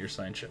new when you get your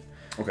science ship.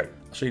 Okay.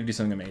 I'll show you how to do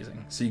something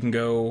amazing. So you can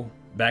go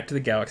back to the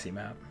galaxy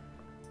map.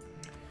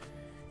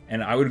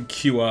 And I would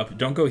queue up.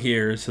 Don't go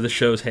here. So this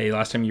shows, hey,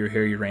 last time you were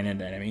here, you ran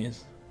into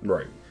enemies.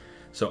 Right.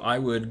 So I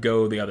would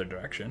go the other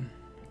direction.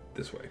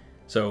 This way.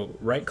 So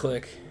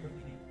right-click.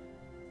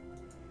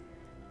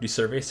 Do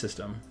survey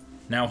system.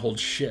 Now hold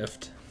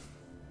shift.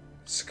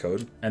 It's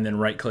code. And then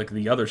right-click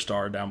the other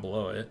star down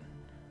below it.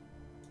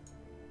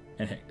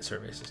 And hit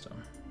survey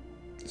system.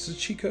 This is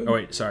cheat code? Oh,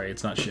 wait. Sorry.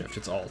 It's not shift.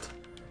 It's alt.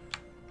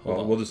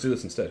 Well, we'll just do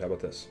this instead. How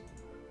about this?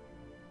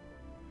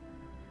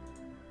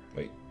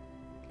 Wait.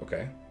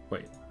 Okay.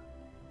 Wait.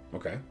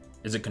 Okay.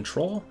 Is it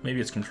control? Maybe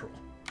it's control.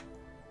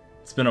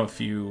 It's been a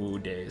few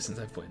days since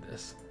I've played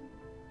this.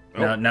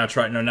 Oh. Now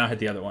try... No, now hit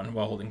the other one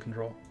while holding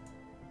control.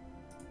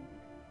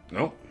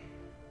 No.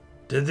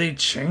 Did they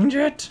change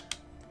it?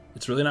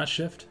 It's really not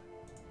shift?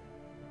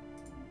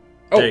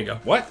 Oh, there you go.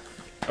 What?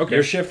 Okay.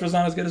 Your shift was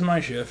not as good as my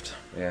shift.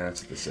 Yeah,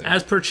 that's the same.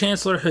 As per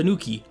Chancellor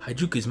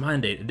Hajuki's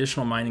mandate,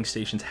 additional mining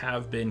stations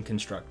have been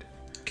constructed.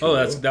 Cool.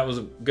 Oh, that was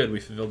good. We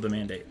fulfilled the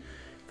mandate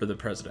for the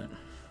president.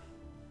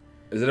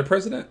 Is it a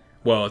president?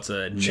 Well, it's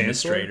an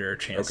administrator,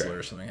 chancellor, Okay.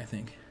 or something, I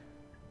think.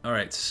 All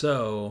right,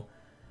 so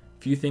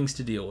a few things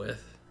to deal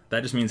with.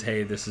 That just means,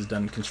 hey, this is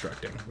done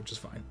constructing, which is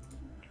fine.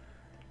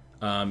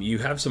 You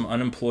have some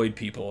unemployed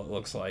people, it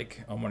looks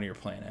like, on one of your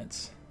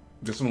planets.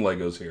 Just some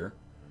Legos here.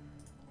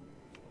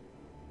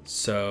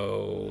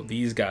 So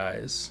these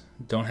guys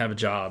don't have a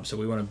job, so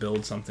we want to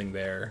build something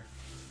there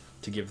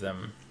to give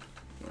them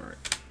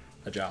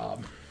a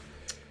job.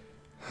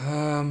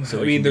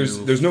 So I mean,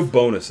 there's no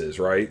bonuses,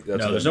 right? No,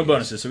 there's no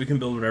bonuses, so we can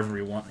build whatever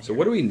we want. So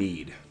what do we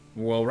need?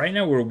 Well, right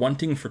now we're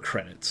wanting for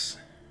credits.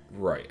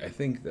 Right, I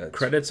think that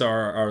credits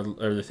are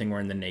the thing we're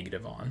in the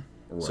negative on.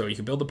 Right. So you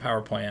can build a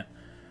power plant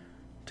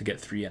to get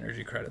 3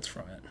 energy credits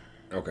from it.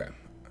 Okay.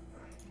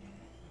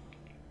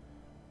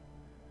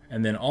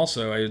 And then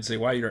also, I would say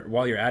while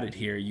you're at it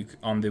here, you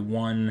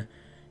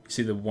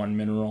see the one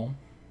mineral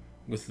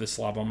with the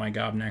Slavo My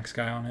Gobnax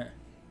guy on it,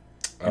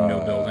 and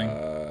no building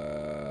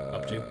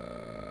up to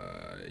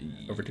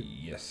over to.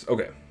 Yes.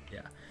 Okay.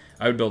 Yeah,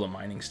 I would build a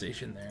mining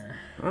station there.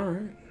 All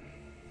right.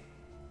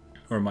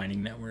 Or a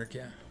mining network.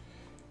 Yeah.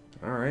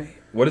 All right.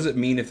 What does it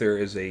mean if there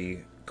is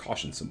a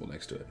caution symbol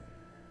next to it?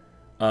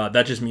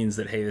 That just means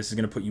that, hey, this is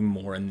going to put you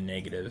more in the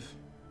negative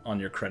on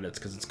your credits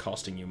because it's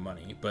costing you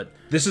money. But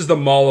this is the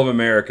Mall of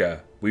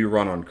America. We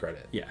run on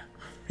credit. Yeah,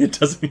 it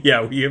doesn't.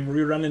 Yeah, we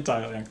run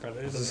entirely on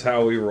credit. This is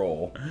how we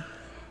roll.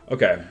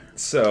 Okay,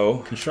 so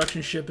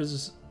construction ship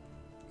is.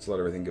 Let's let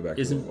everything go back.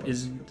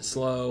 Isn't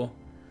slow.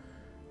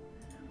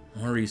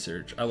 More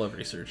research. I love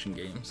research in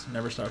games.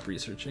 Never stop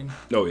researching.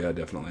 Oh yeah,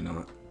 definitely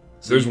not.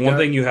 So there's one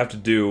thing you have to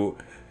do.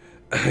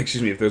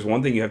 Excuse me. If there's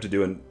one thing you have to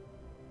do in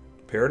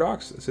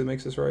Paradox, so it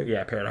makes this right.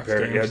 Yeah, Paradox.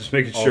 Yeah, just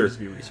making sure. Always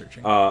be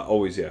researching.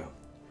 Always, yeah.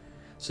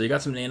 So you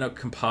got some nano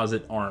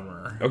composite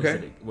armor.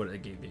 Okay. What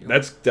it gave you.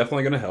 That's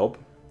definitely going to help.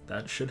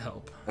 That should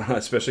help.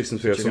 Especially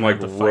since we have some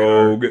like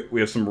rogue.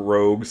 We have some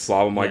rogue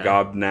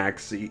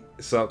Slavomygobnaxi.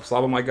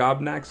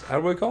 Slavomygobnax.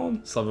 How do we call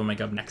them?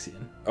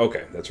 Slavomygobnaxian.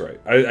 Okay, that's right.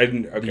 I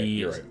didn't. Okay,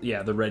 you're right.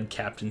 Yeah, the red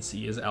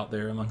captaincy is out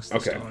there amongst the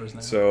Stellaris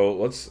now.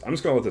 So I'm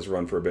just gonna let this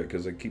run for a bit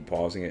because I keep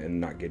pausing it and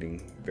not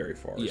getting very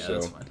far. Yeah, so.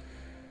 that's fine.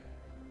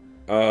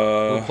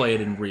 We'll play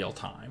it in real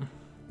time.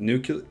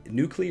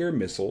 Nuclear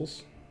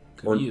missiles.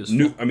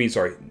 Nuclear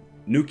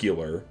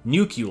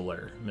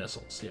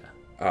missiles.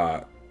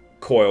 Yeah.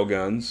 Coil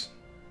guns.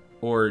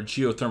 Or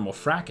geothermal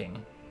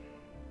fracking.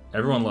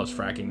 Everyone loves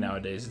fracking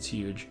nowadays. It's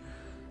huge.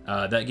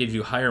 That gives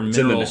you higher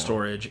mineral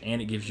storage,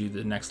 and it gives you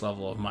the next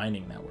level of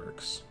mining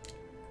networks,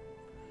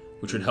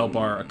 which would help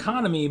our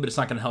economy, but it's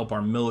not going to help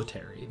our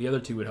military. The other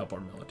two would help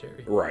our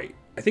military. Right.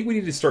 I think we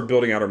need to start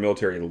building out our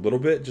military a little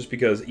bit, just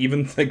because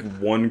even like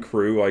one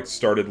crew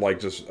started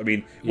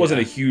it wasn't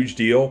a huge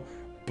deal,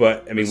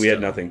 but I mean we had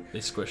nothing. They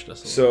squished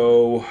us.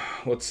 So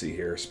let's see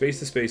here,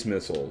 space-to-space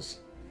missiles.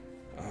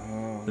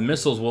 The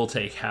missiles will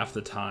take half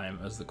the time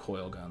as the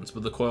coil guns,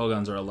 but the coil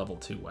guns are a level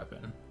 2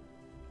 weapon.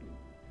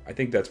 I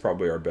think that's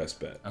probably our best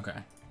bet. Okay.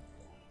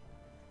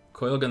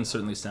 Coil guns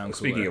certainly sound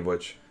cooler. Speaking of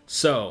which,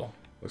 so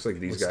looks like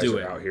these guys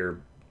are out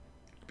here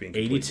being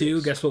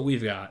 82. Guess what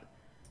we've got?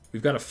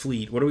 We've got a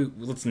fleet. What do we?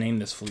 Let's name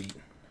this fleet.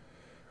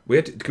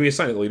 Can we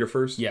assign a leader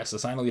first? Yes,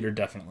 assign a leader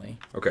definitely.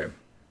 Okay.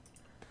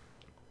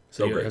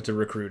 So you have to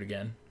recruit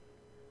again.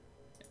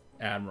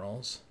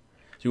 Admirals.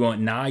 So you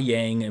want Na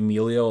Yang,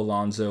 Emilio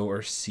Alonso,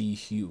 or C.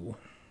 Hugh.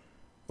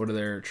 What are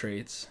their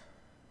traits?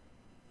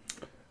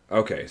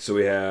 Okay, so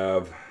we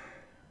have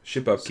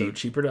ship upkeep. So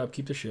cheaper to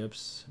upkeep the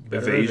ships.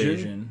 Better Evasion?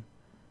 evasion.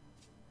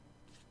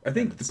 I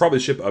think probably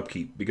ship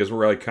upkeep because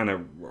we're like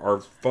our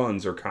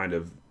funds are kind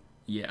of.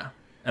 Yeah,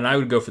 and I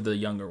would go for the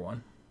younger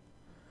one.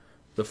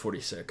 The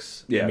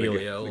 46. Yeah,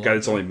 Emilio. the guy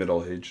that's only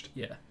middle aged.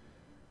 Yeah.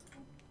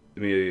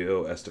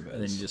 Emilio Estevez.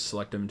 And then you just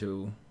select him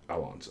to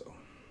Alonso.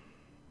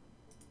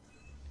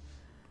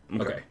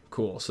 Okay,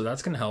 cool. So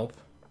that's going to help.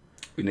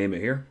 We name it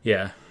here?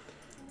 Yeah.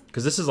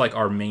 Because this is like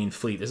our main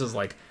fleet. This is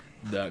like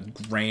the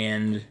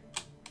grand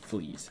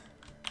fleet.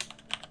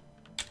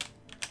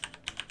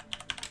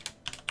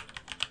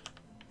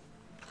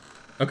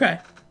 Okay.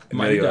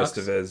 Emilio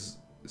Estevez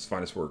is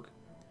finest work.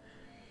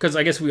 Because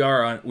I guess we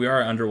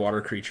are underwater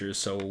creatures,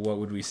 so what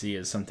would we see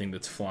as something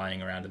that's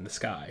flying around in the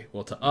sky?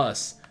 Well, to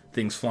us,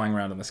 things flying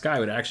around in the sky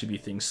would actually be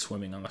things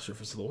swimming on the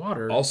surface of the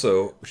water.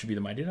 Also, which would be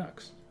the Mighty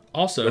Ducks.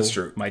 Also, that's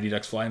true. Mighty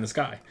Ducks fly in the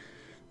sky.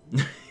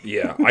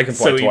 Yeah, I can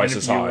fly twice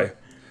as high.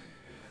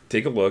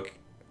 Take a look.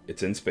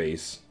 It's in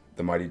space.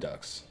 The Mighty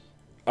Ducks.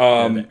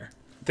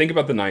 Think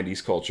about the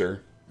 90s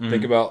culture.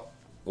 Think about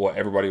what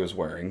everybody was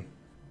wearing.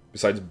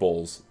 Besides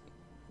Bulls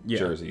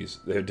jerseys.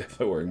 They were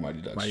definitely wearing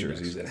Mighty Ducks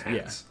jerseys and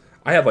hats. Yeah.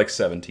 I had like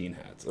 17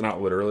 hats.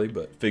 Not literally,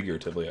 but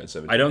figuratively I had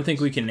 17 I don't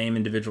think we can name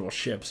individual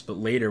ships, but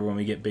later when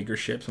we get bigger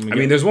ships...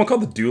 there's one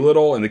called the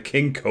Doolittle and the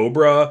King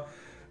Cobra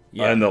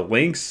and the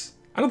Lynx.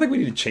 I don't think we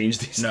need to change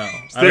these. No,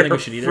 names. I don't think we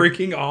should either.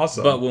 Freaking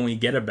awesome. But when we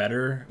get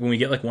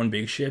like one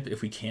big ship,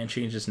 if we can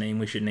change its name,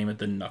 we should name it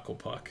the Knuckle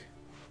Puck.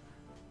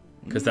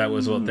 Because that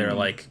was what their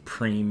like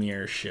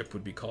premier ship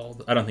would be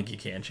called. I don't think you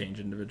can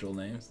change individual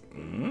names.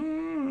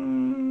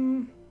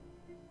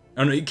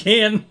 Oh no, you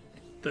can.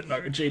 The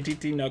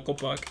JTT Knuckle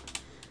Puck.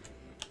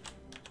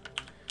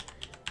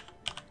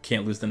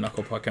 Can't lose the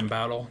Knuckle Puck in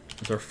battle.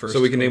 It's our first.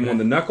 So we can name one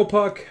the Knuckle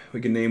Puck.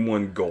 We can name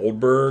one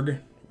Goldberg.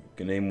 We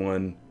can name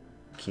one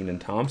Keenan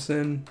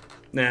Thompson.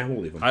 Nah, we'll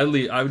leave them. I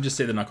would just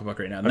say the Knuckle Puck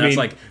right now. And that's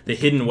like the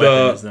hidden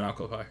weapon is the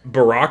Knuckle Puck.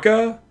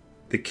 Baraka,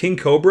 the King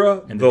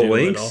Cobra, and the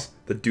Lynx,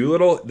 the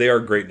Doolittle. They are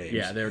great names.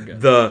 Yeah, they're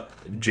good. The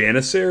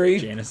Janissary.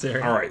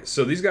 Janissary. All right,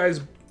 so these guys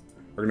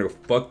are gonna go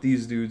fuck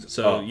these dudes.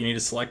 So you need to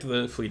select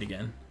the fleet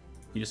again.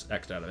 You just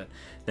X'd out of it.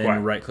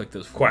 Then right-click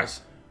those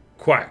fools.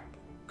 Quack.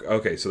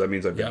 Okay, so that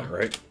means I've got it,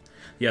 right?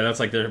 Yeah,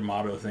 that's like their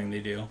motto thing they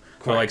do.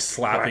 They're like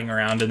slapping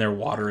around in their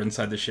water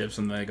inside the ships,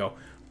 and they go,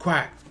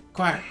 quack,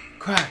 quack,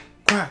 quack,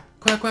 quack,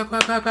 quack, quack,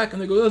 quack, quack, quack,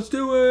 and they go, let's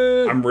do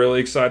it! I'm really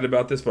excited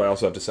about this, but I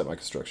also have to set my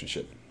construction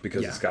ship,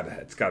 because it's got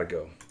to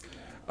go.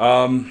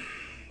 I'm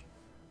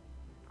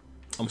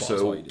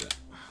so while you do that.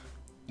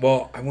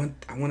 Well, I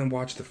want to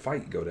watch the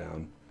fight go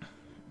down.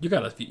 You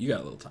got a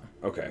little time.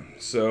 Okay,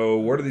 so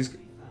what are these...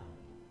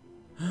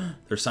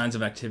 There's signs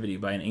of activity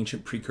by an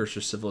ancient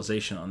precursor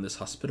civilization on this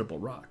hospitable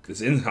rock.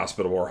 This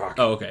inhospitable rock.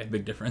 Oh, okay.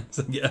 Big difference,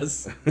 I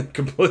guess.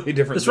 Completely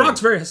different. This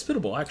rock's very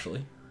hospitable,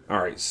 actually. All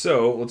right,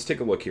 so let's take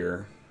a look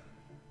here.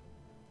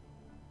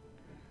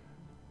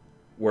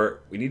 Where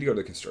we need to go to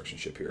the construction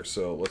ship here,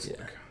 so let's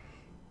look.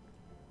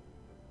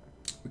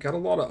 We got a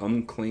lot of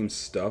unclaimed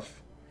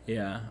stuff.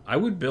 Yeah, I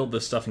would build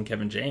this stuff in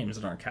Kevin James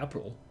in our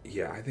capital.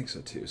 Yeah, I think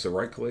so too. So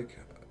right click.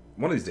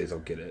 One of these days I'll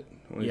get it.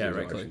 One of these days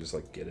right I'll click. Just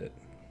like get it.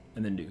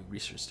 And then do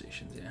research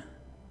stations, yeah.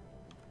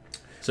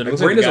 So it My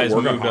looks like brain the doesn't guys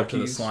work on moved up to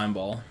the hotkeys. slime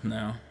ball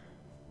now.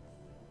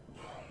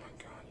 Oh my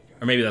god, you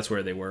guys. Or maybe that's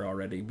where they were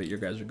already, but your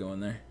guys are going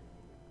there.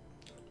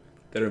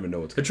 They don't even know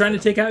what's They're trying to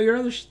take out your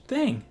other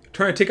thing.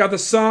 Trying to take out the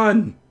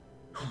sun.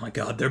 Oh my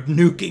god, they're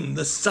nuking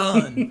the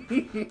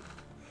sun.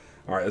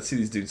 All right, let's see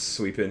these dudes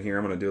sweep in here.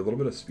 I'm going to do a little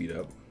bit of speed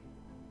up.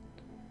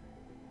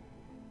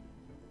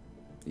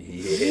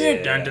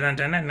 Yeah. Dun, dun,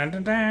 dun, dun, dun,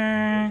 dun,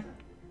 dun.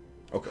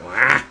 Okay.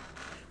 Ah.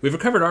 We've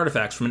recovered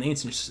artifacts from an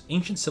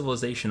ancient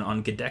civilization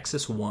on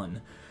Gedexis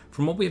 1.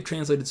 From what we have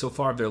translated so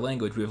far of their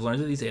language, we have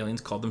learned that these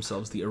aliens called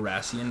themselves the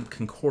Erasian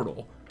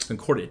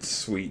Concordate.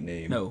 Sweet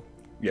name. No.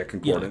 Yeah,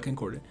 Concordate. Yeah,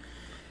 Concordate.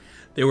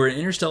 They were an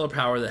interstellar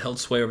power that held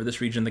sway over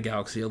this region of the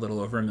galaxy a little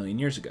over 1 million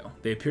years ago.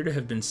 They appear to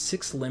have been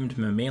 6-limbed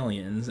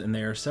mammalians, and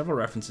there are several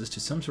references to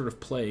some sort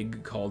of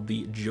plague called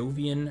the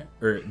Javarian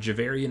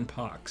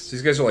pox. So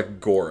these guys are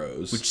like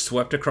Goros. Which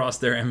swept across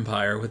their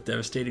empire with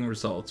devastating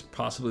results,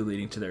 possibly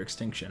leading to their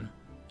extinction.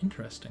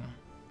 Interesting.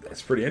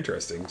 That's pretty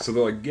interesting. So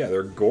they're like, yeah,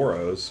 they're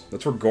Goros.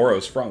 That's where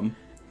Goros from.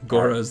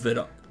 Goros that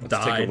died.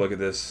 Let's take a look at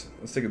this.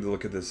 Let's take a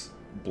look at this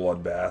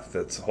bloodbath.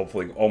 That's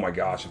hopefully. Oh my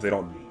gosh! If they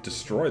don't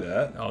destroy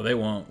that. Oh, they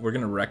won't. We're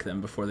gonna wreck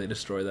them before they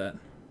destroy that.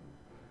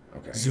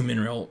 Okay. Zoom in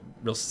real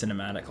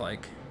cinematic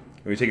like.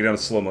 Can we take it down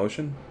to slow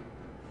motion?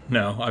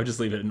 No, I would just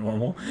leave it at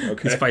normal.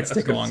 Okay. These fights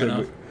take long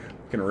enough.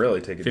 We can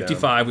really take it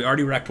 55. We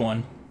already wrecked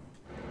one.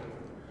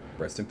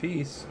 Rest in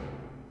peace.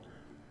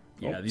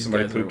 Yeah, these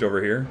somebody guys pooped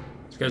over here.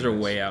 These guys are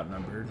way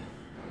outnumbered.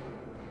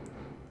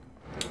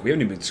 We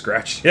haven't even been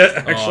scratched yet,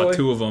 actually. Oh,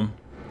 2 of them.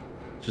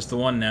 Just the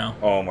one now.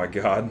 Oh my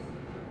god.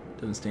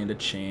 Doesn't stand a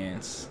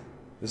chance.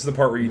 This is the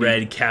part where you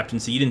Red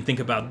captaincy. You didn't think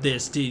about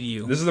this, did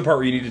you? This is the part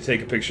where you need to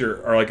take a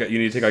picture, or you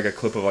need to take a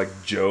clip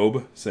of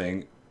Job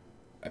saying,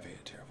 "I made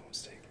a terrible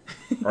mistake,"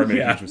 or "I made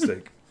a huge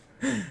mistake."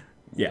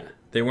 Yeah,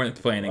 they weren't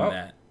planning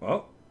that.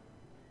 Well,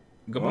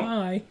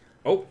 goodbye.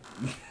 Oh,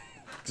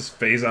 just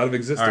phase out of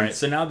existence. All right,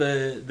 so now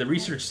the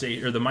research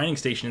station or the mining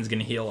station is going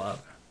to heal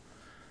up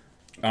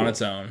on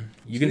its own.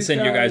 You can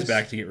send your guys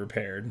back to get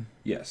repaired.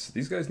 Yes,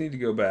 these guys need to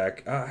go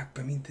back. I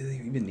mean, do they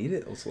even need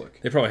it? Let's look.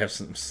 They probably have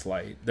some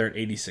slight. They're at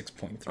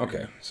 86.3.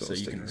 Okay, so let's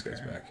you take can these guys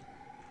repair. back.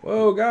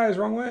 Whoa, guys,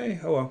 wrong way.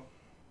 Oh well.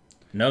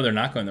 No, they're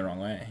not going the wrong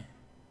way.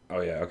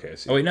 Oh yeah, okay. I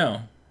see. Oh wait,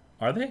 no.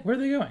 Are they? Where are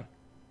they going?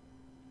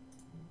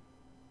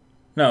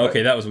 No,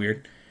 okay, that was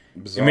weird.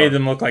 Bizarre. It made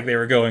them look like they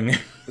were going.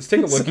 Let's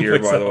take a look here, by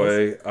the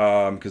someplace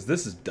way, because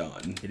this is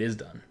done. It is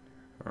done.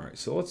 All right,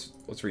 so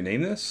let's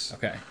rename this.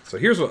 Okay. So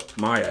here's what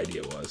my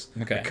idea was.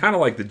 Okay. I kind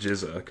of like the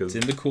Jizza because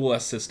It's in the cool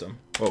S system.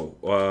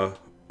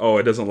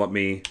 it doesn't let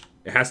me.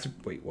 It has to.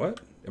 Wait, what?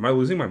 Am I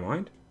losing my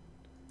mind?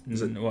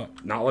 Is it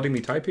What? not letting me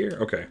type here?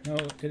 Okay. No,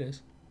 it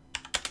is.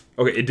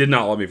 Okay, it did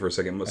not let me for a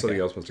second. Something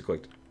else must have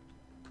clicked.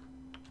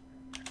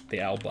 The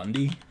Al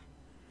Bundy.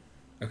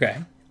 Okay.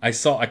 I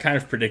kind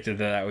of predicted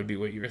that would be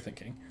what you were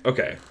thinking.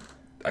 Okay.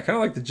 I kind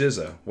of like the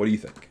Jizza. What do you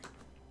think?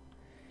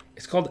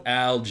 It's called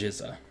Al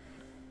Jizza.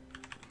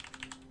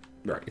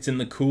 Right. It's in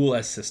the cool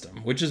S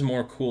system. Which is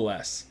more cool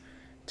S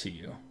to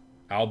you?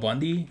 Al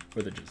Bundy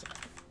or the Jizza?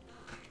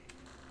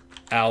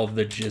 Al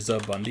the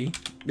Jizza Bundy?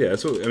 Yeah,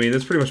 that's what, I mean,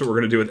 that's pretty much what we're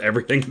going to do with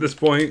everything at this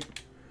point.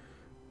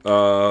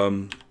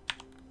 Just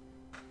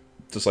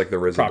like the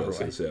RZA does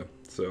this, yeah.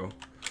 So.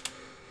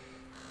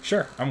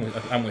 Sure, I'm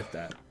with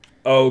that.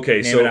 Oh,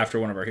 okay, Name it after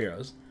one of our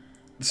heroes.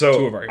 So,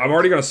 2 of our heroes. I'm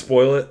already going to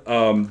spoil it.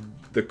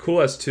 The Cool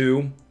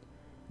S2,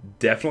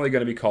 definitely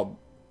going to be called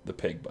the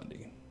Peg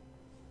Bundy.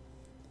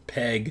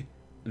 Peg,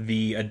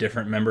 a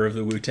different member of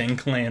the Wu-Tang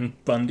Clan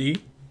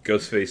Bundy.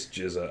 Ghostface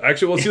Jizza.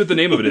 Actually, let's see what the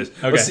name of it is.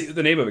 Okay. Let's see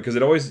the name of it, because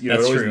it always,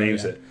 That's it always true,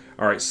 names yeah. it.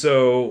 All right,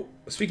 so,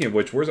 speaking of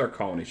which, where's our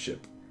colony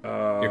ship?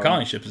 Your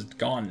colony ship is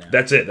gone now.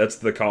 That's it. That's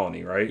the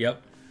colony, right?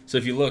 Yep. So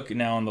if you look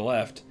now on the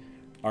left,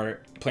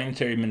 our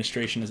planetary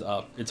administration is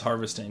up. It's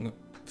harvesting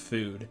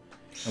food.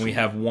 And we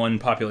have one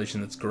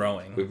population that's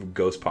growing. We have a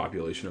ghost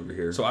population over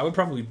here. So I would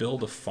probably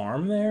build a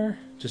farm there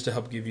just to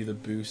help give you the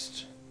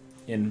boost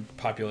in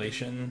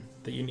population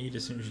that you need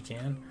as soon as you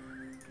can.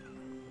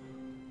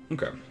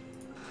 Okay.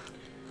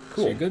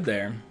 Cool. So you're good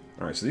there.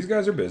 All right, so these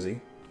guys are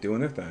busy doing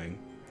their thing.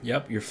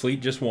 Yep, your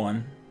fleet just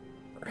won.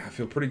 I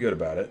feel pretty good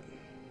about it.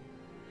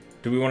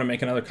 Do we want to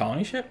make another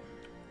colony ship?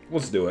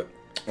 Let's do it.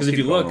 Because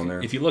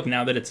if you look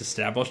now that it's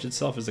established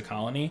itself as a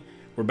colony,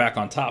 we're back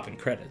on top in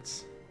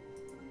credits.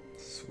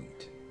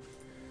 Sweet.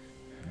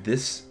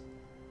 This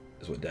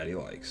is what Daddy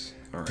likes.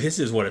 All right. This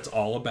is what it's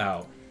all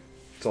about.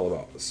 It's all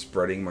about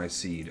spreading my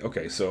seed.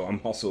 Okay, so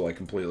I'm also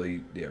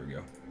completely. There we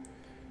go.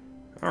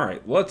 All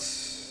right,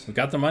 let's. We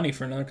got the money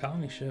for another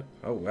colony ship.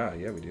 Oh wow,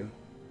 yeah, we do.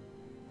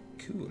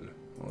 Cool.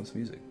 All this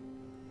music.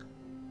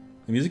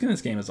 The music in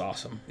this game is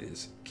awesome. It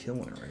is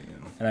killing it right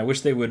now. And I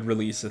wish they would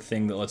release a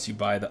thing that lets you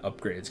buy the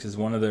upgrades, because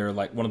one of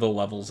the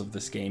levels of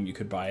this game you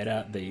could buy it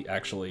at, they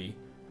actually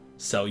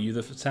sell you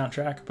the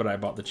soundtrack, but I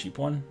bought the cheap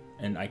one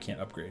and I can't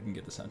upgrade and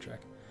get the soundtrack.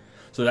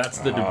 So that's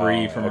the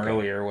debris from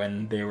earlier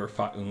when we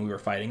were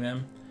fighting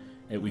them.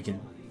 We can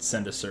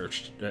send a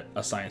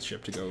science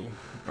ship to go.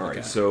 All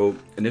right. So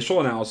initial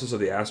analysis of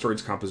the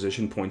asteroid's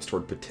composition points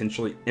toward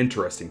potentially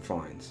interesting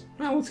finds.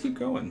 Well, let's keep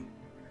going.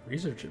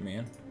 Research it,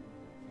 man.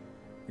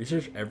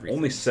 Research everything.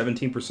 Only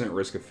 17%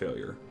 risk of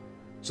failure.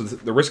 So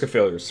the risk of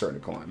failure is starting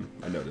to climb.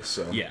 I noticed.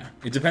 So yeah,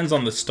 it depends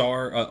on the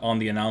star on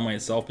the anomaly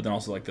itself, but then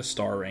also the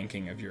star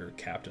ranking of your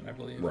captain, I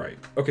believe. Right.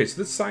 Okay.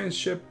 So this science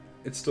ship,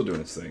 it's still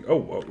doing its thing. Oh,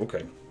 whoa,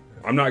 okay.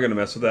 I'm not gonna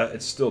mess with that.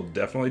 It's still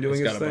definitely doing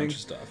its thing. It's got a bunch of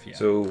stuff. Yeah.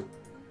 So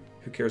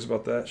who cares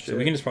about that shit? So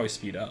we can just probably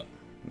speed up.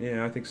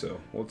 Yeah, I think so.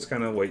 Well, let's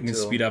kind of wait. We can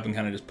speed up and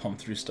kind of just pump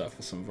through stuff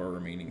with some of our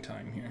remaining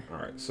time here. All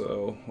right.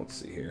 So let's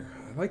see here.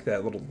 I like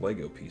that little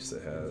Lego piece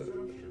that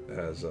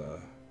has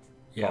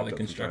yeah, the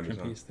construction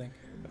piece thing.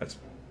 That's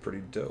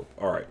pretty dope.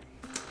 All right.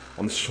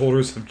 On the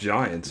shoulders of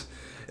giants,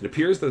 it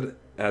appears that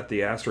at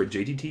the asteroid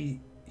JTT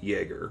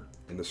Jaeger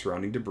and the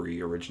surrounding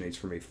debris originates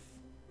from a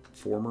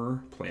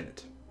former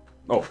planet.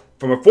 Oh,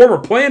 from a former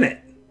planet!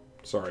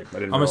 Sorry, I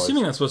didn't realize.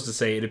 Assuming that's supposed to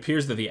say it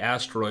appears that the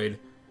asteroid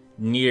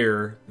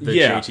near the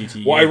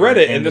JTT well, I read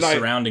it, and the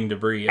surrounding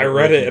debris. I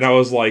read it, and I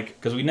was like...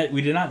 Because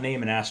we did not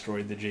name an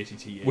asteroid the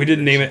JTT Jaeger. We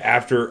didn't name it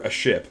after a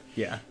ship.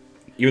 Yeah.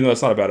 Even though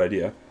that's not a bad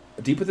idea.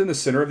 Deep within the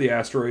center of the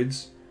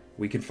asteroids,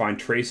 we can find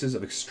traces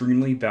of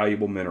extremely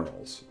valuable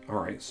minerals. All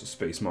right, so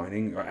space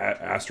mining,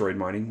 asteroid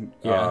mining.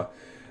 Yeah.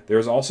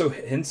 There's also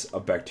hints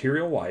of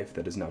bacterial life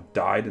that has now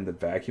died in the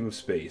vacuum of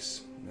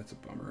space. That's a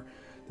bummer.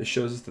 This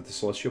shows us that the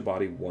celestial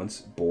body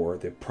once bore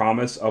the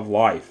promise of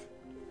life.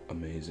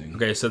 Amazing.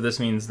 Okay, so this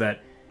means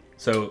that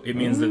So it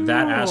means that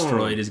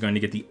asteroid is going to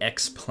get the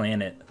X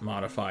planet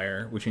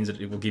modifier, which means that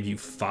it will give you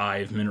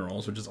 5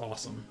 minerals, which is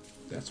awesome.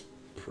 That's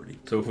pretty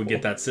cool. So if we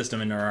get that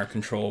system into our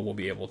control, we'll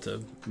be able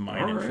to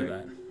mine it for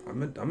that.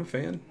 I'm a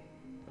fan.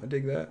 I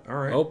dig that. All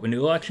right. Oh, a new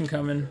election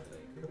coming.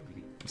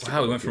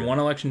 Wow, we went from one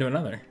election to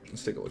another.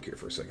 Let's take a look here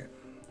for a second.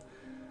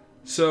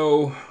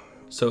 So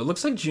it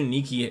looks like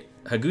Junichi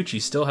Higuchi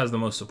still has the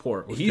most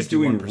support. He's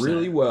doing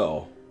really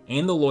well.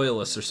 And the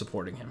loyalists are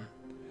supporting him.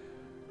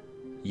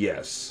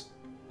 Yes.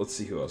 Let's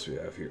see who else we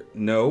have here.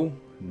 No.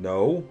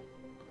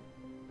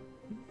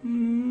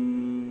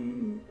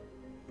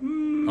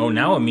 Oh,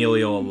 now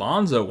Emilio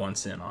Alonso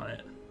wants in on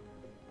it.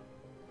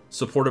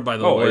 Supported by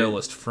the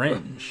loyalist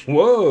fringe.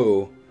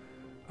 Whoa.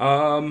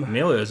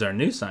 Emilio is our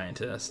new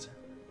scientist.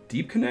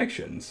 Deep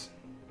connections.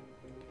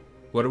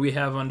 What do we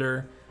have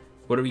under...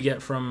 What do we get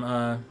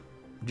from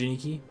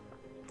Junichi?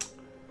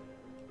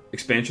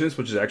 Expansionist,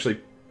 which is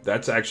actually...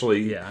 That's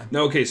actually... Yeah.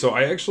 No, okay, so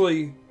I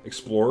actually...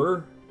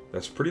 Explorer,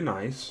 that's pretty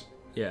nice.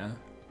 Yeah.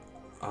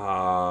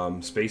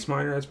 Space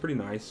Miner, that's pretty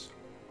nice.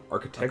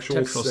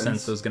 Architectural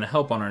sense is going to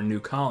help on our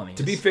new colonies.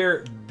 To be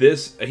fair,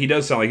 he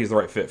does sound like he's the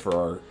right fit for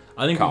our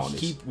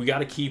colonies. We got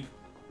to keep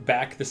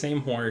back the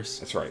same horse.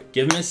 That's right.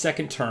 Give him his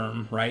second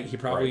term, right? He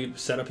probably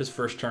set up his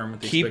first term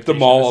with the keep the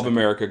Mall of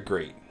America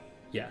great.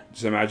 Yeah.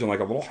 Just imagine like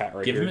a little hat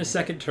right Give here. him his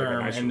second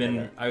term, and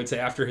then I would say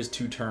after his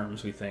 2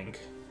 terms, we think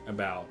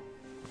about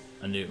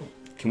a new.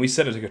 Can we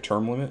set it like a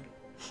term limit?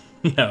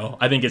 No,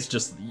 I think it's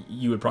just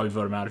you would probably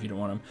vote him out if you don't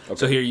want him. Okay.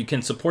 So here you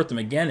can support them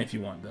again if you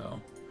want, though,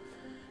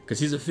 because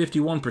he's at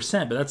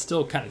 51%, but that's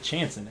still kind of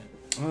chancing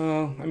it.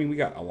 I mean, we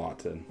got a lot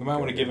to. We might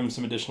want to give him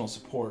some additional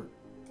support.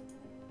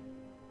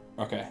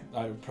 Okay,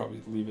 I would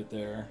probably leave it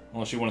there,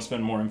 unless you want to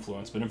spend more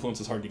influence. But influence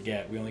is hard to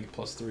get. We only get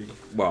 +3.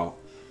 Well,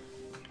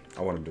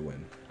 I want him to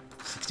win.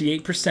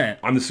 68%.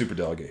 I'm the super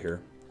delegate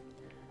here.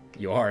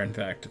 You are, in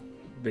fact,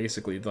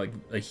 basically like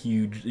a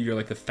huge. You're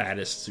like the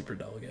fattest super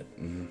delegate.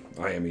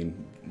 I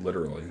mean,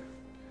 literally.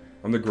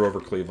 I'm the Grover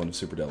Cleveland of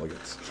super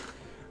delegates.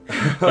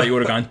 Thought you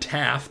would have gone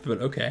Taft,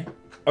 but okay.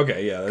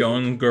 Okay, yeah.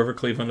 Going Grover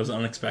Cleveland was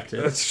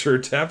unexpected. That's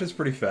true. Taft is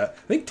pretty fat.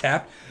 I think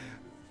Taft.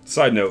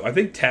 Side note, I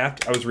think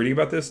Taft, I was reading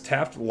about this,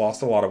 Taft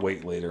lost a lot of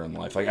weight later in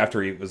life. Like,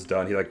 after he was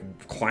done, he,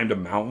 like, climbed a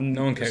mountain.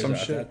 No one cares some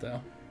about shit. that,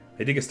 though.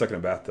 He did get stuck in a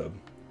bathtub,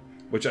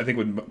 which I think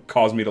would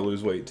cause me to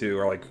lose weight, too,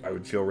 or, like, I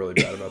would feel really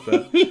bad about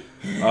that. You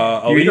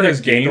either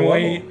gain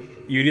weight,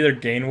 you'd either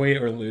gain weight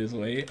or lose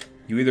weight.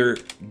 You either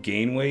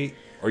gain weight,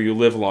 or you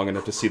live long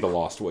enough to see the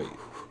lost weight.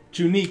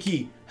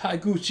 Junichi,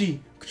 Higuchi,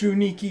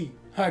 Junichi,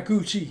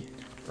 Higuchi.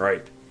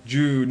 Right.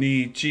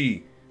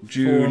 Junichi.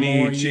 4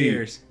 more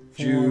years.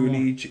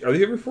 Junichi. Are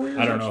they every 4 years?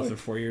 I don't know if they're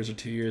 4 years or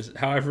 2 years.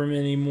 However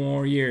many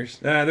more years.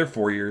 Nah, they're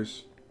 4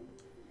 years.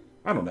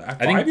 I don't know. I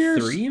think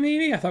 3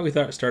 maybe? I thought we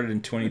it started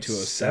in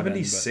 2207.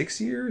 76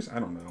 years? I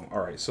don't know.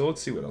 Alright, so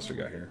let's see what else we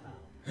got here.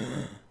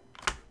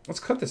 Let's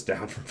cut this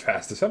down from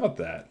fastest. How about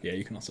that? Yeah,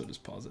 you can also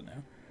just pause it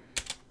now.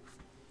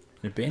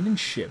 An abandoned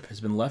ship has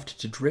been left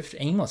to drift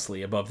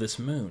aimlessly above this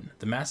moon.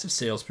 The massive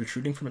sails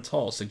protruding from its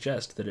hull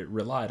suggest that it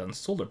relied on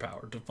solar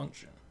power to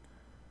function.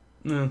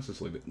 No, let's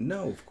just leave it.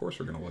 No, of course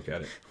we're going to look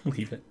at it.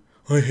 Leave it.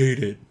 I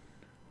hate it.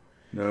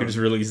 No. You're just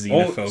really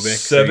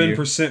xenophobic.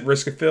 7%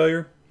 risk of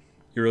failure?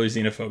 You're really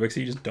xenophobic, so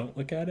you just don't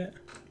look at it?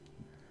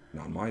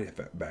 Not in my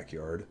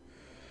backyard.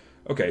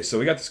 Okay, so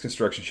we got this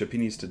construction ship. He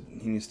needs to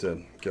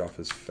get off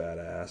his fat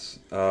ass.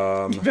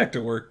 Back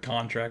to work,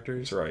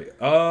 contractors. That's right.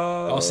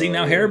 Oh, see,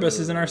 now Erebus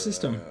is in our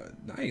system.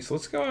 Nice.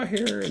 Let's go out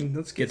here and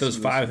let's get those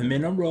 5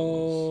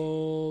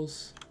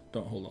 minerals.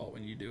 Don't hold alt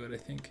when you do it, I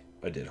think.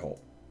 I did hold.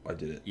 I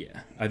did it.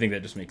 Yeah, I think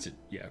that just makes it...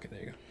 Yeah, okay, there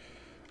you go.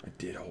 I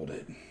did hold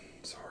it.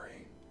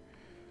 Sorry.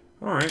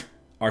 All right.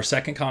 Our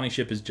second colony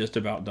ship is just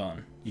about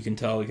done. You can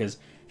tell because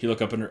if you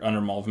look up under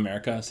Mall of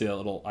America, see that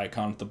little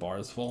icon with the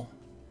bars full?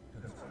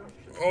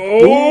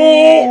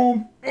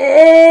 Oh!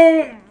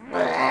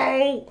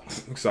 Oh!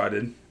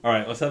 Excited. All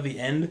right, let's have the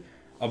end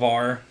of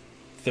our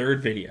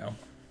 3rd video.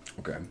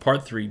 Okay.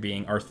 Part 3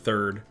 being our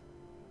 3rd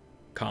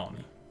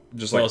colony.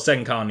 Just well, like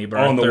second colony,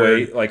 but on the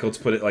third, way. Like, let's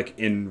put it like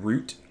en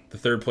route. The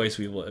 3rd place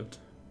we lived.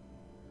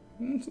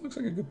 It looks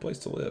like a good place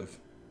to live.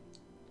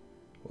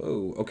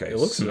 Whoa. Okay. It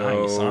looks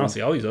nice.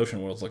 Honestly, all these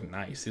ocean worlds look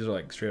nice. These are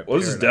like straight up. Well,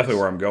 this is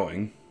definitely where I'm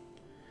going.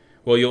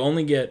 Well, you'll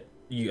only get.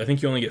 I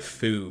think you only get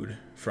food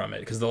from it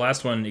because the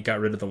last one it got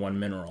rid of the 1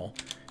 mineral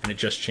and it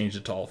just changed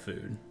it to all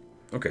food.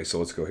 Okay, so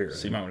let's go here.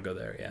 So you might want to go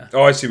there. Yeah.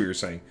 Oh, I see what you're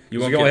saying.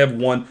 You can only have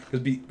one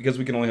because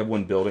we can only have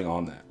 1 building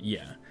on that.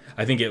 Yeah.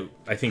 I think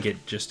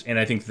it just, and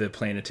I think the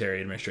planetary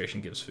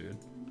administration gives food.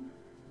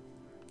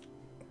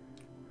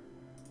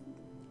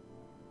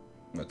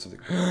 That's something.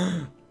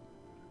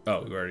 Oh,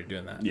 we're already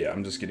doing that. Yeah,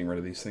 I'm just getting rid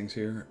of these things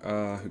here.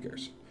 Who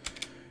cares?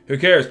 Who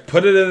cares?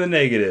 Put it in the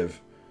negative.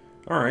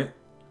 All right.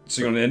 So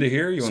you want to end it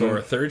here? So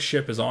our 3rd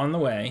ship is on the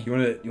way. You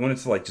want it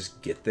to like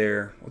just get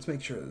there? Let's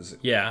make sure this is...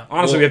 Yeah.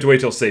 Honestly, we have to wait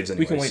till it saves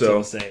anyway. We can wait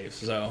till it saves.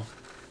 So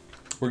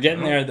we're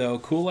getting there though.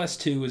 Cool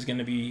S2 is going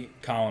to be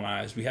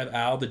colonized. We have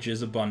Al the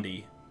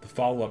Jizzabundi, the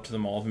follow-up to the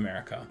Mall of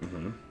America.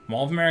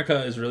 Mall of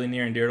America is really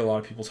near and dear to a lot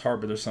of people's heart,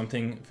 but there's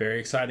something very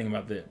exciting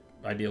about the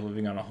idea of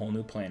living on a whole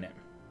new planet.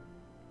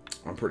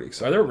 I'm pretty Are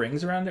excited. there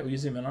rings around it? Will you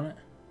zoom in on it?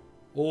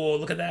 Oh,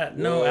 look at that.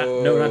 No,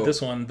 no, not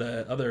this one.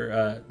 The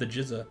other, the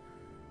Jizza.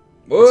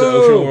 Whoa! It's an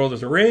ocean world.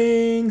 There's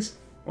rings.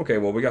 Okay,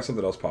 well, we got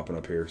something else popping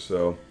up here,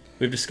 so...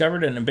 We've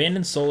discovered an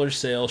abandoned solar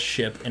sail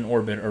ship in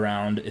orbit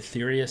around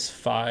Ethereus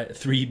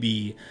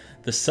 3b.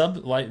 The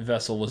sub-light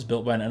vessel was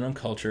built by an unknown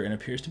culture and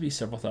appears to be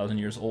several thousand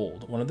years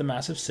old. One of the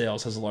massive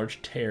sails has a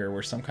large tear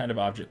where some kind of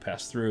object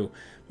passed through,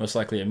 most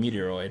likely a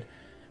meteoroid,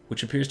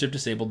 which appears to have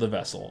disabled the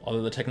vessel.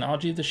 Although the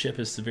technology of the ship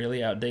is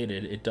severely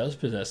outdated, it does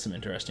possess some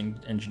interesting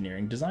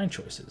engineering design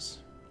choices.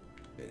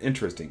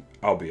 Interesting,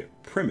 albeit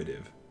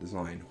primitive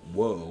design.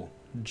 Whoa.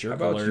 Jerk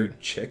How about you alert.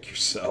 check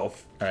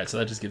yourself? Alright, so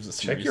that just gives us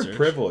some Check research. your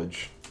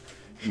privilege,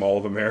 Mall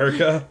of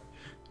America.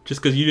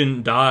 Just because you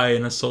didn't die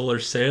in a solar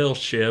sail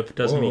ship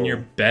doesn't mean Whoa.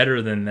 you're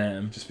better than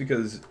them. Just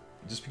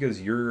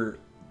because your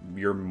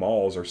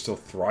malls are still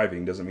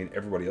thriving doesn't mean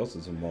everybody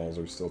else's malls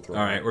are still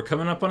thriving. Alright, we're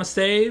coming up on a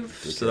save,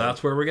 so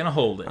that's where we're going to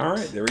hold it. All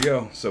right, there we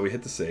go. So we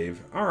hit the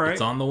save. All right.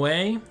 It's on the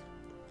way.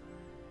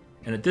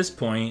 And at this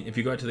point, if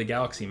you go out to the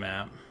galaxy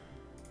map,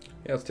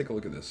 Yeah, let's take a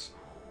look at this.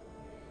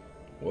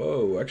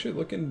 Whoa, actually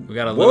looking... We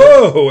got a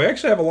Whoa, we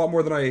actually have a lot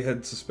more than I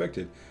had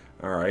suspected.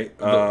 All right.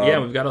 yeah,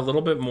 we've got a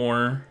little bit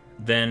more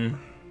than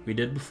we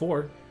did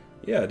before.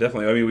 Yeah,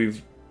 definitely. I mean,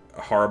 we've...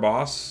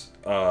 Harboss.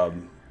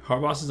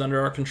 Harboss is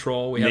under our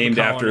control. We Named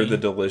have a after colony. the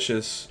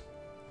delicious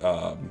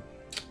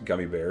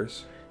gummy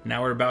bears.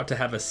 Now we're about to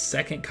have a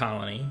second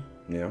colony.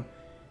 Yeah.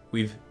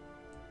 We've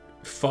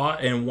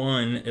fought and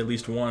won at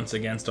least once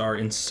against our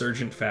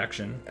insurgent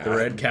faction, the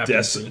Red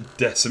Captaincy.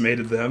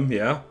 Decimated them,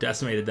 yeah.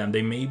 Decimated them.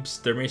 There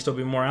may still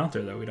be more out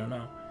there, though. We don't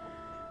know.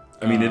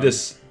 I mean, it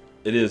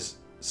is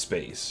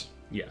space.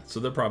 Yeah, so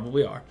there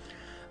probably are.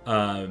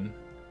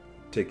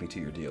 Take me to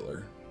your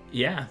dealer.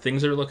 Yeah,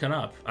 things are looking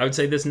up. I would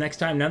say this next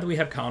time, now that we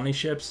have colony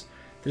ships,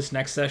 this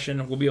next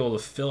session, we'll be able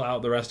to fill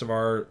out the rest of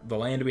the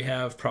land we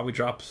have, probably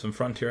drop some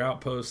frontier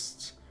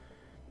outposts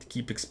to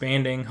keep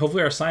expanding.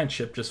 Hopefully our science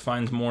ship just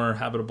finds more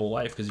habitable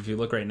life, because if you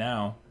look right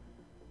now,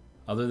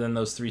 other than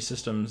those 3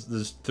 systems,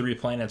 there's 3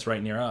 planets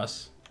right near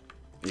us.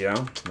 Yeah,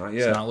 not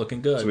yet. It's not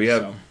looking good. So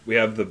we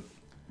have the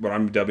what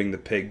I'm dubbing the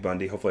Pig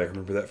Bundy. Hopefully I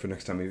remember that for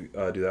next time we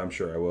do that. I'm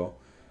sure I will.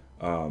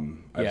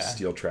 I have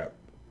Steel Trap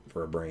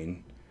for a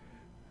brain.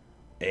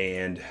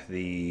 And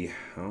the...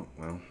 Oh,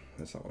 well,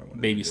 that's not what I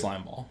wanted Baby to do.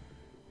 Slime Ball.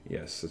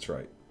 Yes, that's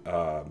right.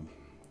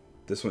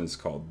 This one is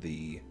called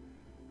the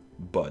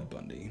Bud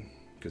Bundy,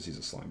 because he's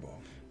a slime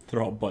ball.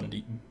 They're all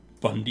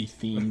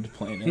Bundy-themed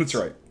planets. That's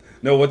right.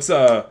 No,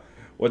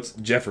 what's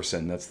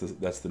Jefferson? That's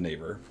the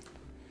neighbor.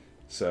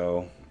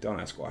 So, don't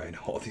ask why I know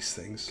all these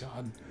things.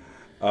 God.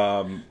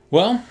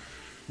 Well,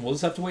 we'll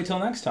just have to wait till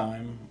next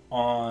time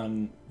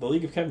on The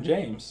League of Kevin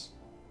James,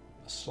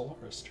 a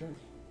Stellaris journey.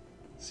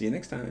 See you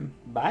next time.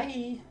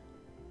 Bye.